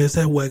hear that mess.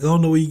 That whack. I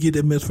don't know where you get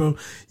that mess from.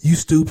 You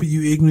stupid,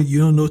 you ignorant, you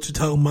don't know what you're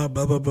talking about,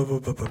 blah, blah, blah, blah,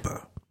 blah, blah,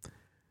 blah.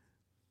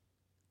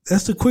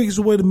 That's the quickest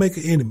way to make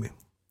an enemy.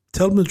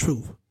 Tell them the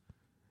truth.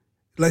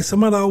 Like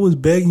somebody always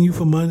begging you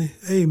for money.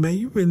 Hey, man,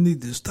 you really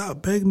need to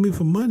stop begging me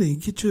for money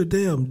and get you a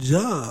damn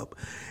job.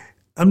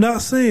 I'm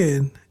not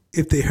saying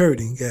if they're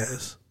hurting,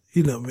 guys.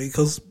 You know what I mean?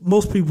 Because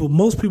most people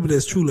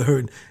that's truly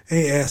hurting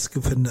ain't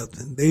asking for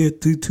nothing. They're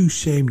too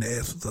ashamed to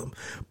ask for something.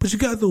 But you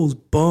got those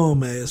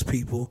bum-ass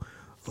people,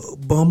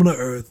 bum on the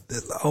earth,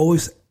 that's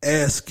always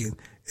asking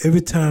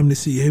every time they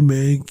see, hey,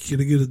 man, can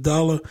I get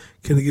 $1?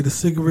 Can I get a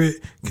cigarette?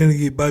 Can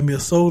I buy me a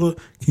soda?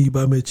 Can you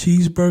buy me a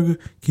cheeseburger?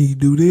 Can you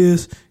do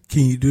this?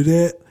 Can you do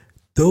that?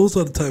 Those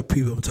are the type of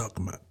people I'm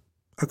talking about.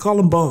 I call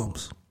them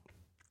bums.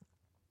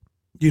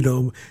 You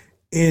know,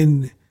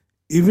 and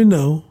even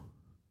though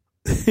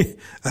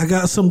I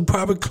got some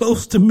probably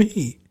close to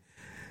me,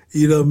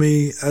 you know what I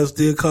mean, I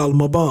still call them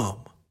a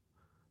bum.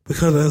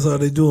 Because that's how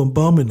they're doing,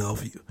 bumming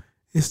off you,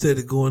 instead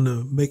of going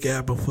to make it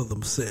happen for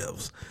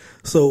themselves.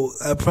 So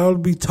I'll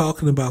probably be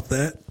talking about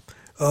that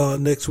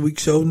next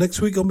week's show.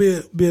 Next week gonna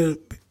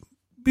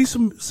be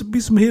some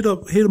hit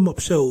 'em up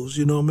shows,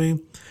 you know what I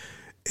mean?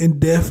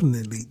 And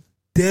definitely,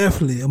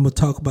 I'm gonna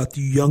talk about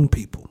you young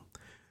people.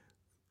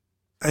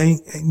 You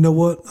know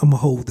what? I'm gonna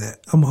hold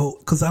that.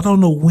 Cause I don't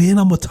know when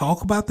I'm gonna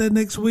talk about that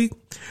next week,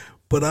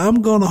 but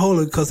I'm gonna hold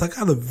it because I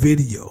got a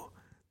video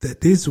that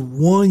this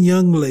one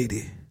young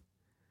lady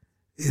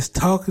is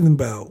talking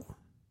about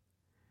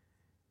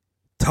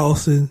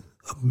tossing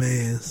a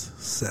man's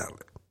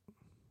salad.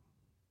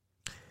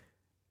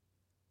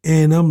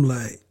 And I'm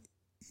like,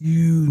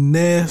 you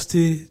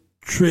nasty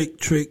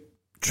trick.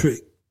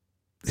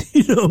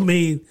 You know what I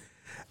mean?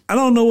 I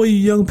don't know where you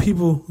young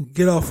people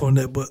get off on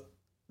that, but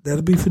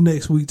that'll be for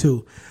next week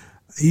too.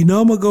 You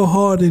know I'm going to go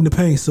hard in the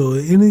paint, so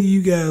any of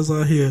you guys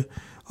out here,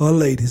 or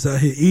ladies out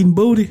here eating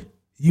booty,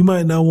 you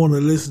might not want to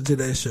listen to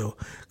that show,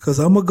 because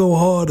I'm going to go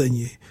hard on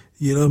you.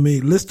 You know what I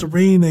mean?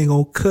 Listerine ain't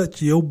going to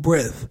cut your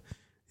breath.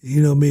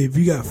 You know what I mean? If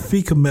you got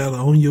fecal matter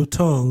on your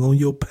tongue, on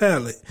your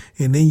palate,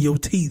 and in your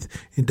teeth,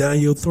 and down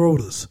your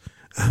throaters,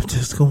 I'm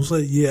just going to say,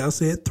 yeah, I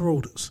said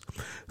throaters.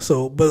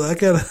 So, but I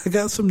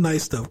got some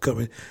nice stuff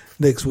coming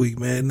next week,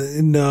 man.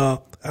 And I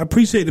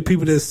appreciate the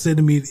people that's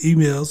sending me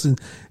emails and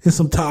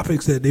some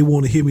topics that they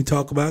want to hear me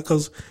talk about,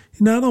 because,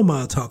 you know, I don't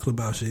mind talking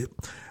about shit.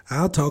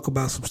 I'll talk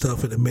about some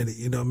stuff in a minute,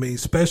 you know what I mean?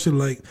 Especially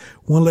like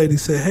one lady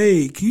said,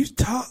 hey, can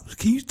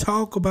you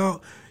talk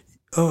about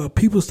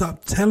people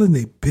stop telling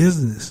their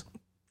business?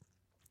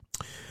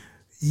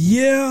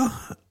 Yeah,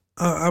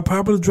 I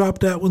probably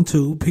dropped that one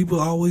too. People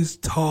always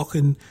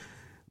talking,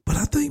 but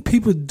I think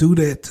people do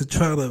that to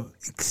try to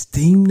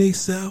esteem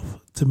themselves,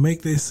 to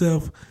make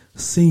themselves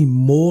seem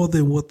more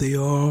than what they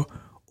are,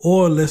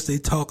 or unless they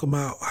talk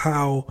about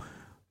how,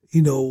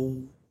 you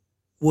know,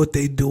 what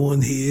they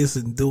doing here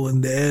and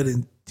doing that,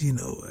 and, you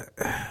know,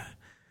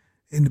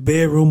 in the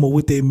bedroom or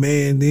with their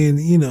man, then,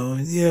 you know,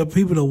 yeah,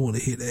 people don't want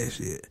to hear that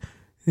shit.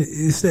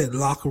 It's that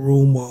locker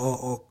room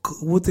or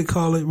what they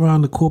call it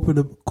around the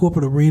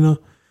corporate arena,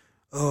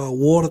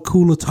 water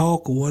cooler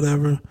talk or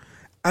whatever.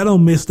 I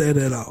don't miss that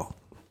at all.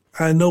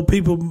 I know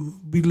people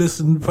probably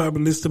listen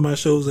to my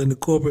shows in the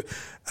corporate.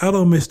 I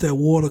don't miss that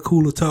water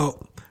cooler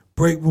talk,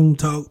 break room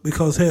talk,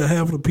 because hell,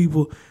 half of the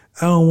people,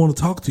 I don't want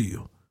to talk to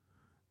you.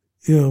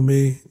 You know what I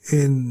mean?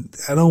 And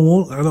I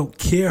don't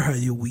care how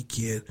your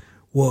weekend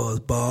was,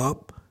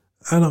 Bob.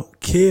 I don't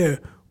care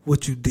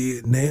what you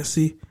did,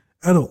 Nancy.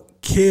 I don't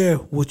care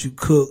what you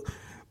cook,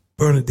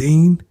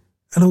 Bernadine.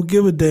 I don't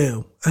give a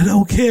damn. I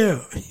don't care.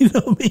 You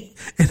know what I mean?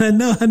 And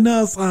I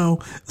know I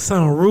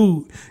sound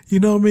rude. You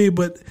know what I mean?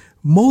 But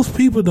most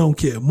people don't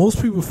care.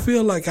 Most people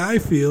feel like I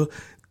feel,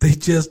 They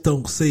just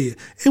don't say it.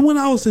 And when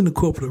I was in the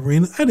corporate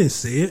arena, I didn't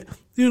say it.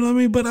 You know what I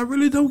mean? But I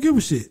really don't give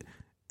a shit.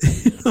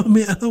 You know what I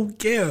mean? I don't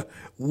care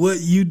what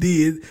you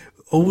did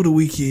over the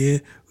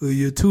weekend or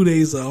your 2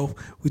 days off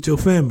with your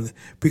family.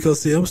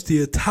 Because see, I'm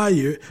still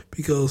tired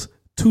because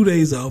 2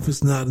 days off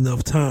is not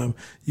enough time.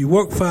 You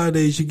work 5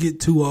 days, you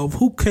get 2 off.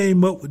 Who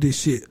came up with this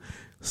shit?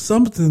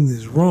 Something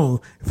is wrong.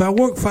 If I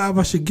work 5,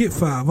 I should get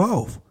 5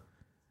 off.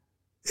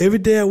 Every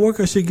day I work,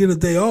 I should get a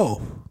day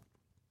off.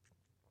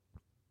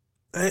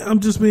 I'm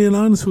just being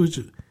honest with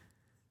you.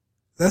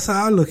 That's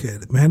how I look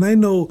at it, man. I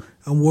know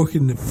I'm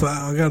working at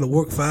 5. I got to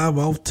work 5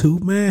 off 2.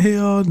 Man,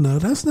 hell no.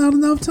 That's not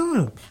enough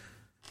time.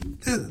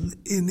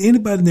 And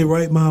anybody in their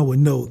right mind would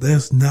know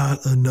that's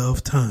not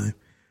enough time.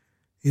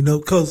 You know,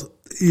 because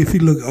if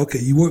you look, okay,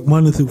 you work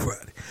Monday through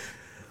Friday.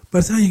 By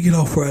the time you get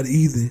off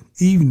Friday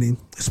evening,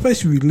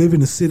 especially if you live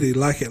in a city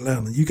like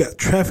Atlanta, you got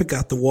traffic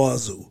out the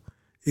wazoo.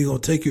 It's going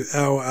to take you an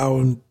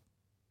hour and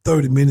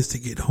 30 minutes to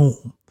get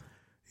home,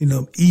 you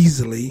know,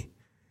 easily.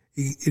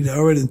 It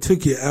already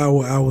took you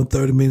an hour and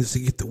 30 minutes to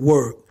get to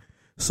work.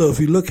 So if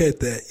you look at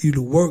that, you'd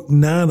work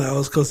 9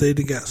 hours because they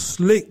got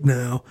slick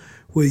now,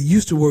 where you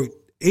used to work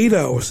 8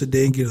 hours a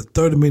day and get a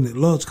 30-minute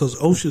lunch because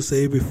OSHA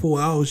said every 4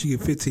 hours you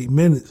get 15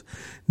 minutes.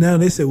 Now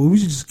they said, well, we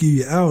should just give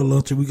you an hour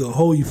lunch and we're going to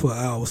hold you for an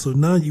hour. So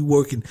now you're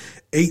working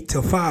 8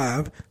 to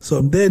 5. So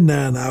I'm there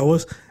 9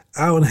 hours,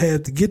 hour and a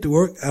half to get to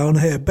work, hour and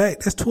a half back.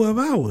 That's 12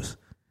 hours.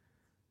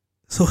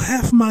 So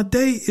half my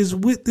day is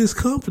with this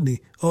company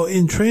or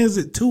in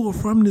transit to or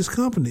from this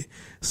company.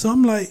 So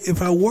I'm like,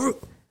 if I'm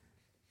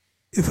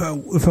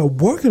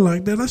working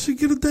like that, I should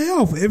get a day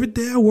off. Every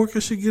day I work, I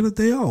should get a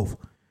day off.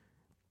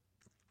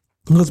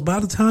 Because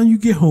by the time you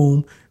get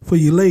home, for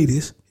you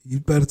ladies,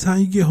 by the time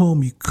you get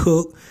home, you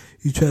cook,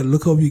 you try to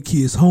look over your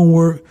kids'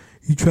 homework,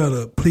 you try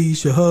to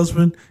please your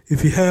husband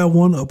if you have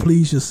one, or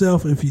please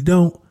yourself if you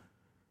don't.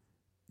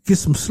 Get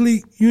some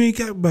sleep. You ain't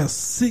got about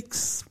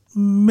 6,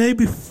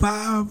 maybe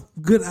 5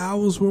 good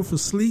hours worth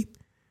of sleep,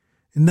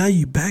 and now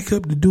you back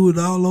up to do it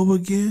all over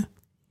again.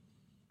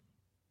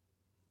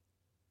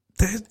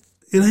 It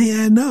ain't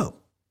adding up.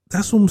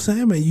 That's what I'm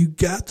saying, man. You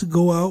got to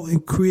go out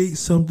and create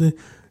something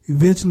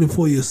eventually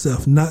for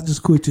yourself, not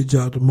just quit your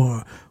job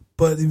tomorrow.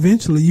 But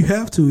eventually you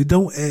have to. It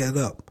don't add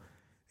up.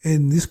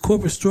 And this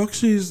corporate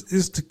structure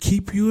is to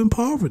keep you in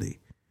poverty.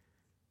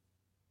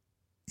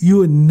 You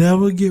would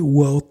never get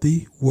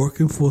wealthy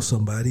working for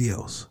somebody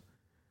else.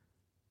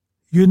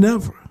 You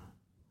never.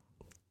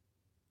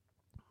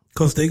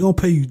 Because they're going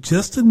to pay you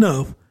just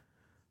enough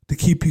to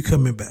keep you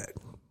coming back.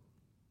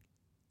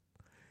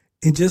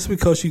 And just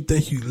because you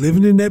think you're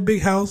living in that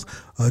big house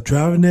or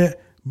driving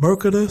that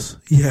Mercedes,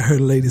 yeah, I heard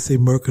a lady say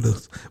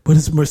Mercedes, but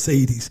it's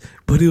Mercedes.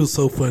 But it was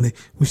so funny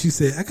when she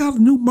said, I got a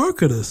new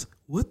Mercedes.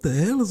 What the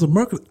hell is a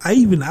Mercedes?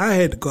 I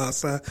had to go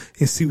outside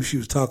and see what she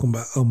was talking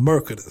about, a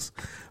Mercedes.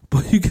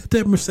 But you got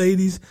that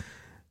Mercedes,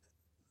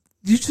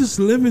 you just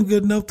living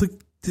good enough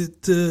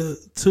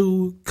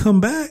to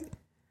come back.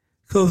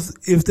 Because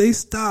if they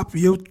stop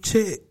your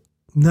check,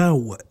 now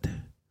what?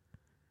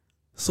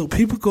 So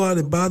people go out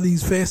and buy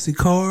these fancy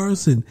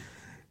cars and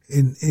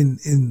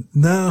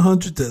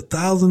 $900 to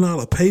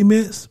 $1,000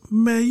 payments.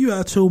 Man, you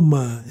out your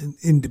mind.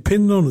 And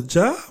depending on the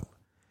job,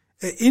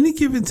 at any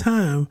given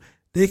time,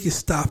 they can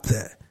stop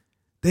that.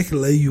 They can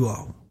lay you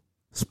off.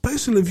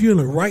 Especially if you're in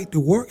a right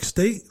to work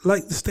state,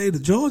 like the state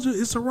of Georgia,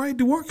 it's a right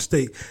to work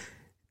state.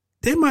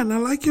 They might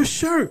not like your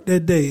shirt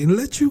that day and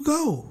let you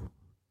go.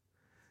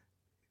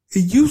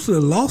 And usually a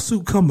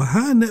lawsuit come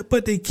behind that,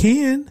 but they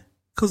can,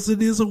 because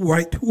it is a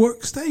right to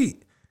work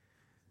state.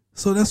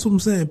 So that's what I'm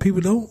saying.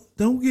 People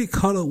don't get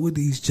caught up with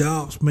these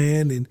jobs,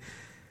 man,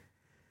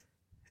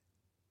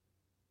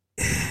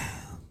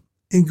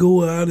 and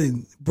go out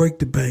and break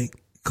the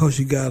bank because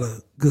you got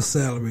a good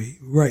salary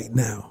right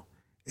now.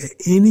 At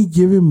any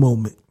given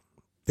moment,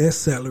 that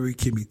salary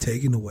can be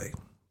taken away.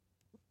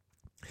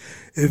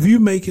 If you're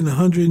making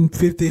 $150,000,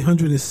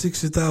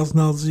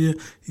 $160,000 a year,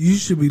 you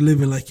should be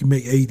living like you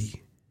make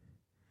 80.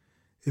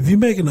 If you're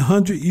making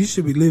 100, you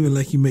should be living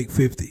like you make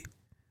 50.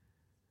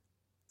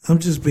 I'm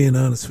just being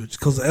honest with you,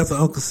 because after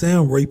Uncle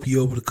Sam rape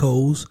you over the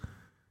coals,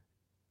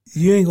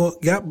 you ain't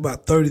got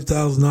about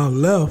 $30,000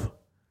 left.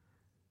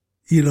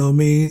 You know what I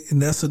mean?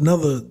 And that's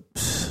another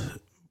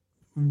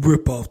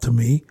ripoff to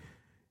me.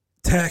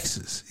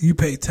 Taxes. You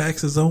pay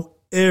taxes on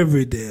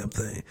every damn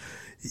thing.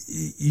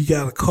 You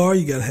got a car,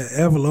 you got to have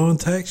Avalon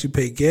tax, you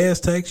pay gas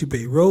tax, you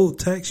pay road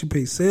tax, you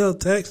pay sales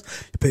tax,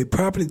 you pay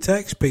property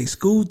tax, you pay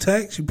school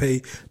tax, you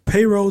pay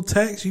payroll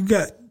tax.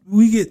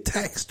 We get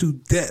taxed to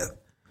death.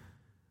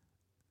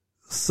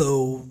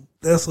 So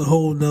that's a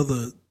whole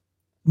another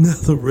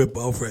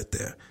ripoff right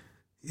there,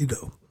 you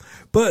know.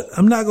 But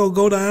I'm not going to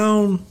go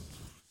down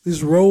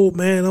this road,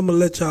 man. I'm going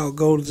to let y'all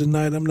go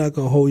tonight. I'm not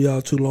going to hold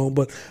y'all too long,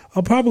 but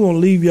I'm probably going to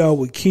leave y'all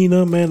with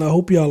Keena, man. I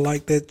hope y'all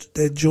like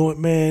that joint,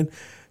 man,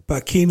 by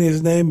Keena,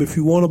 his name. If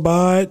you want to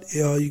buy it,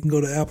 you can go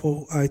to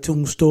Apple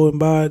iTunes Store and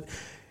buy it.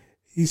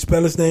 He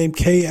spell his name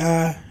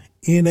Kina,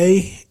 and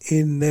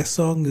that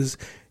song is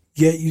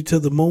Get You to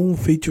the Moon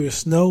featuring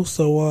Snow.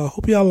 So I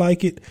hope y'all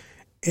like it.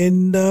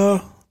 And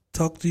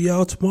talk to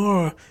y'all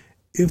tomorrow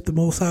if the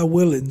Most High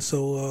willing.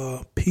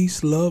 So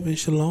peace, love, and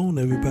shalom,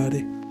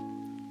 everybody.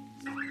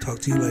 Talk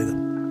to you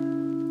later.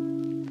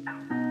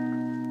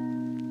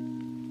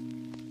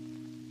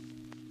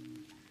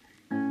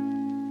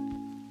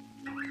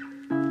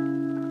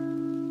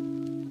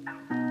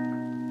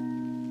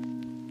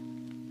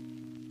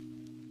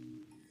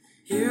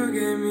 You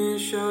gave me a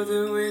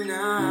shoulder when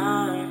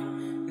I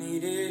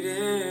needed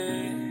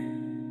it.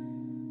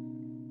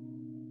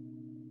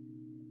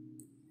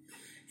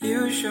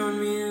 You showed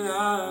me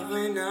love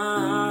when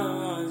I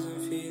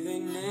wasn't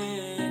feeling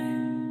it.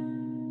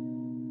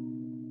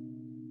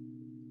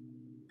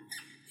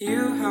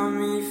 You helped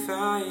me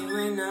fight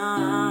when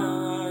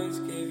I was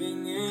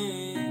giving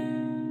in.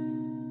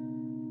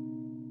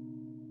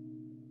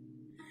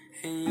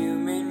 And you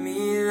made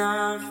me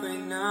laugh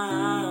when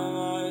I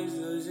was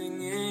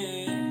losing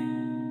it.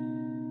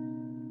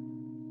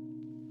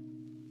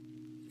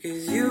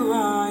 'Cause you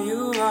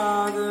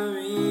are the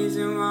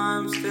reason why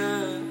I'm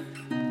still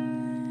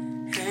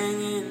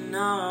hanging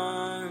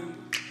on.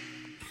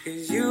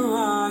 'Cause you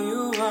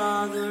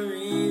are the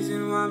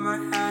reason why my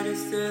head is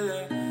still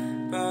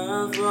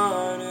above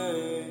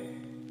water.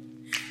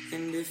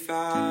 And if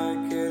I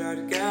could,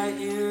 I'd get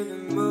you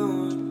the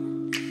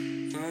moon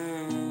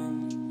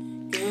and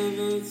give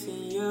it to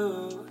you.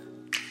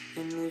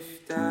 And if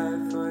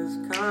death was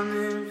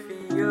coming for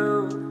you,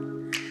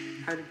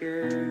 I'd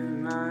give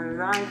my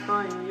life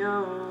for you.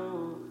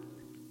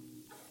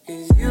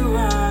 'Cause you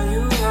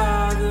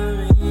are the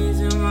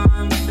reason why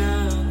I'm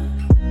still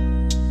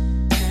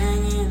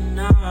hanging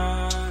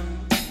on.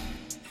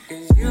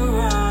 'Cause you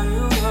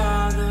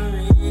are the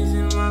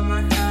reason why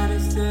my head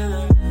is still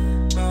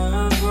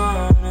above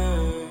water.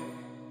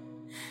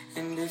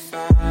 And if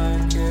I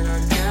could,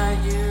 I'd get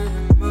you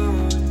the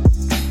moon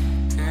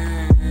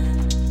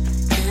and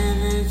give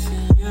it to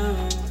you.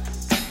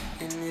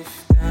 And if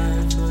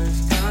death was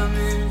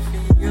coming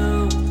for you,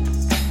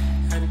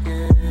 I'd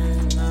give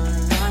my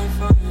life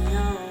for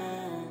you.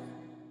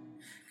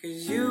 'Cause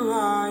you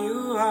are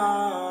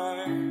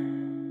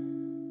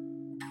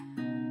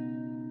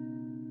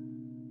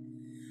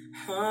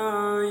oh.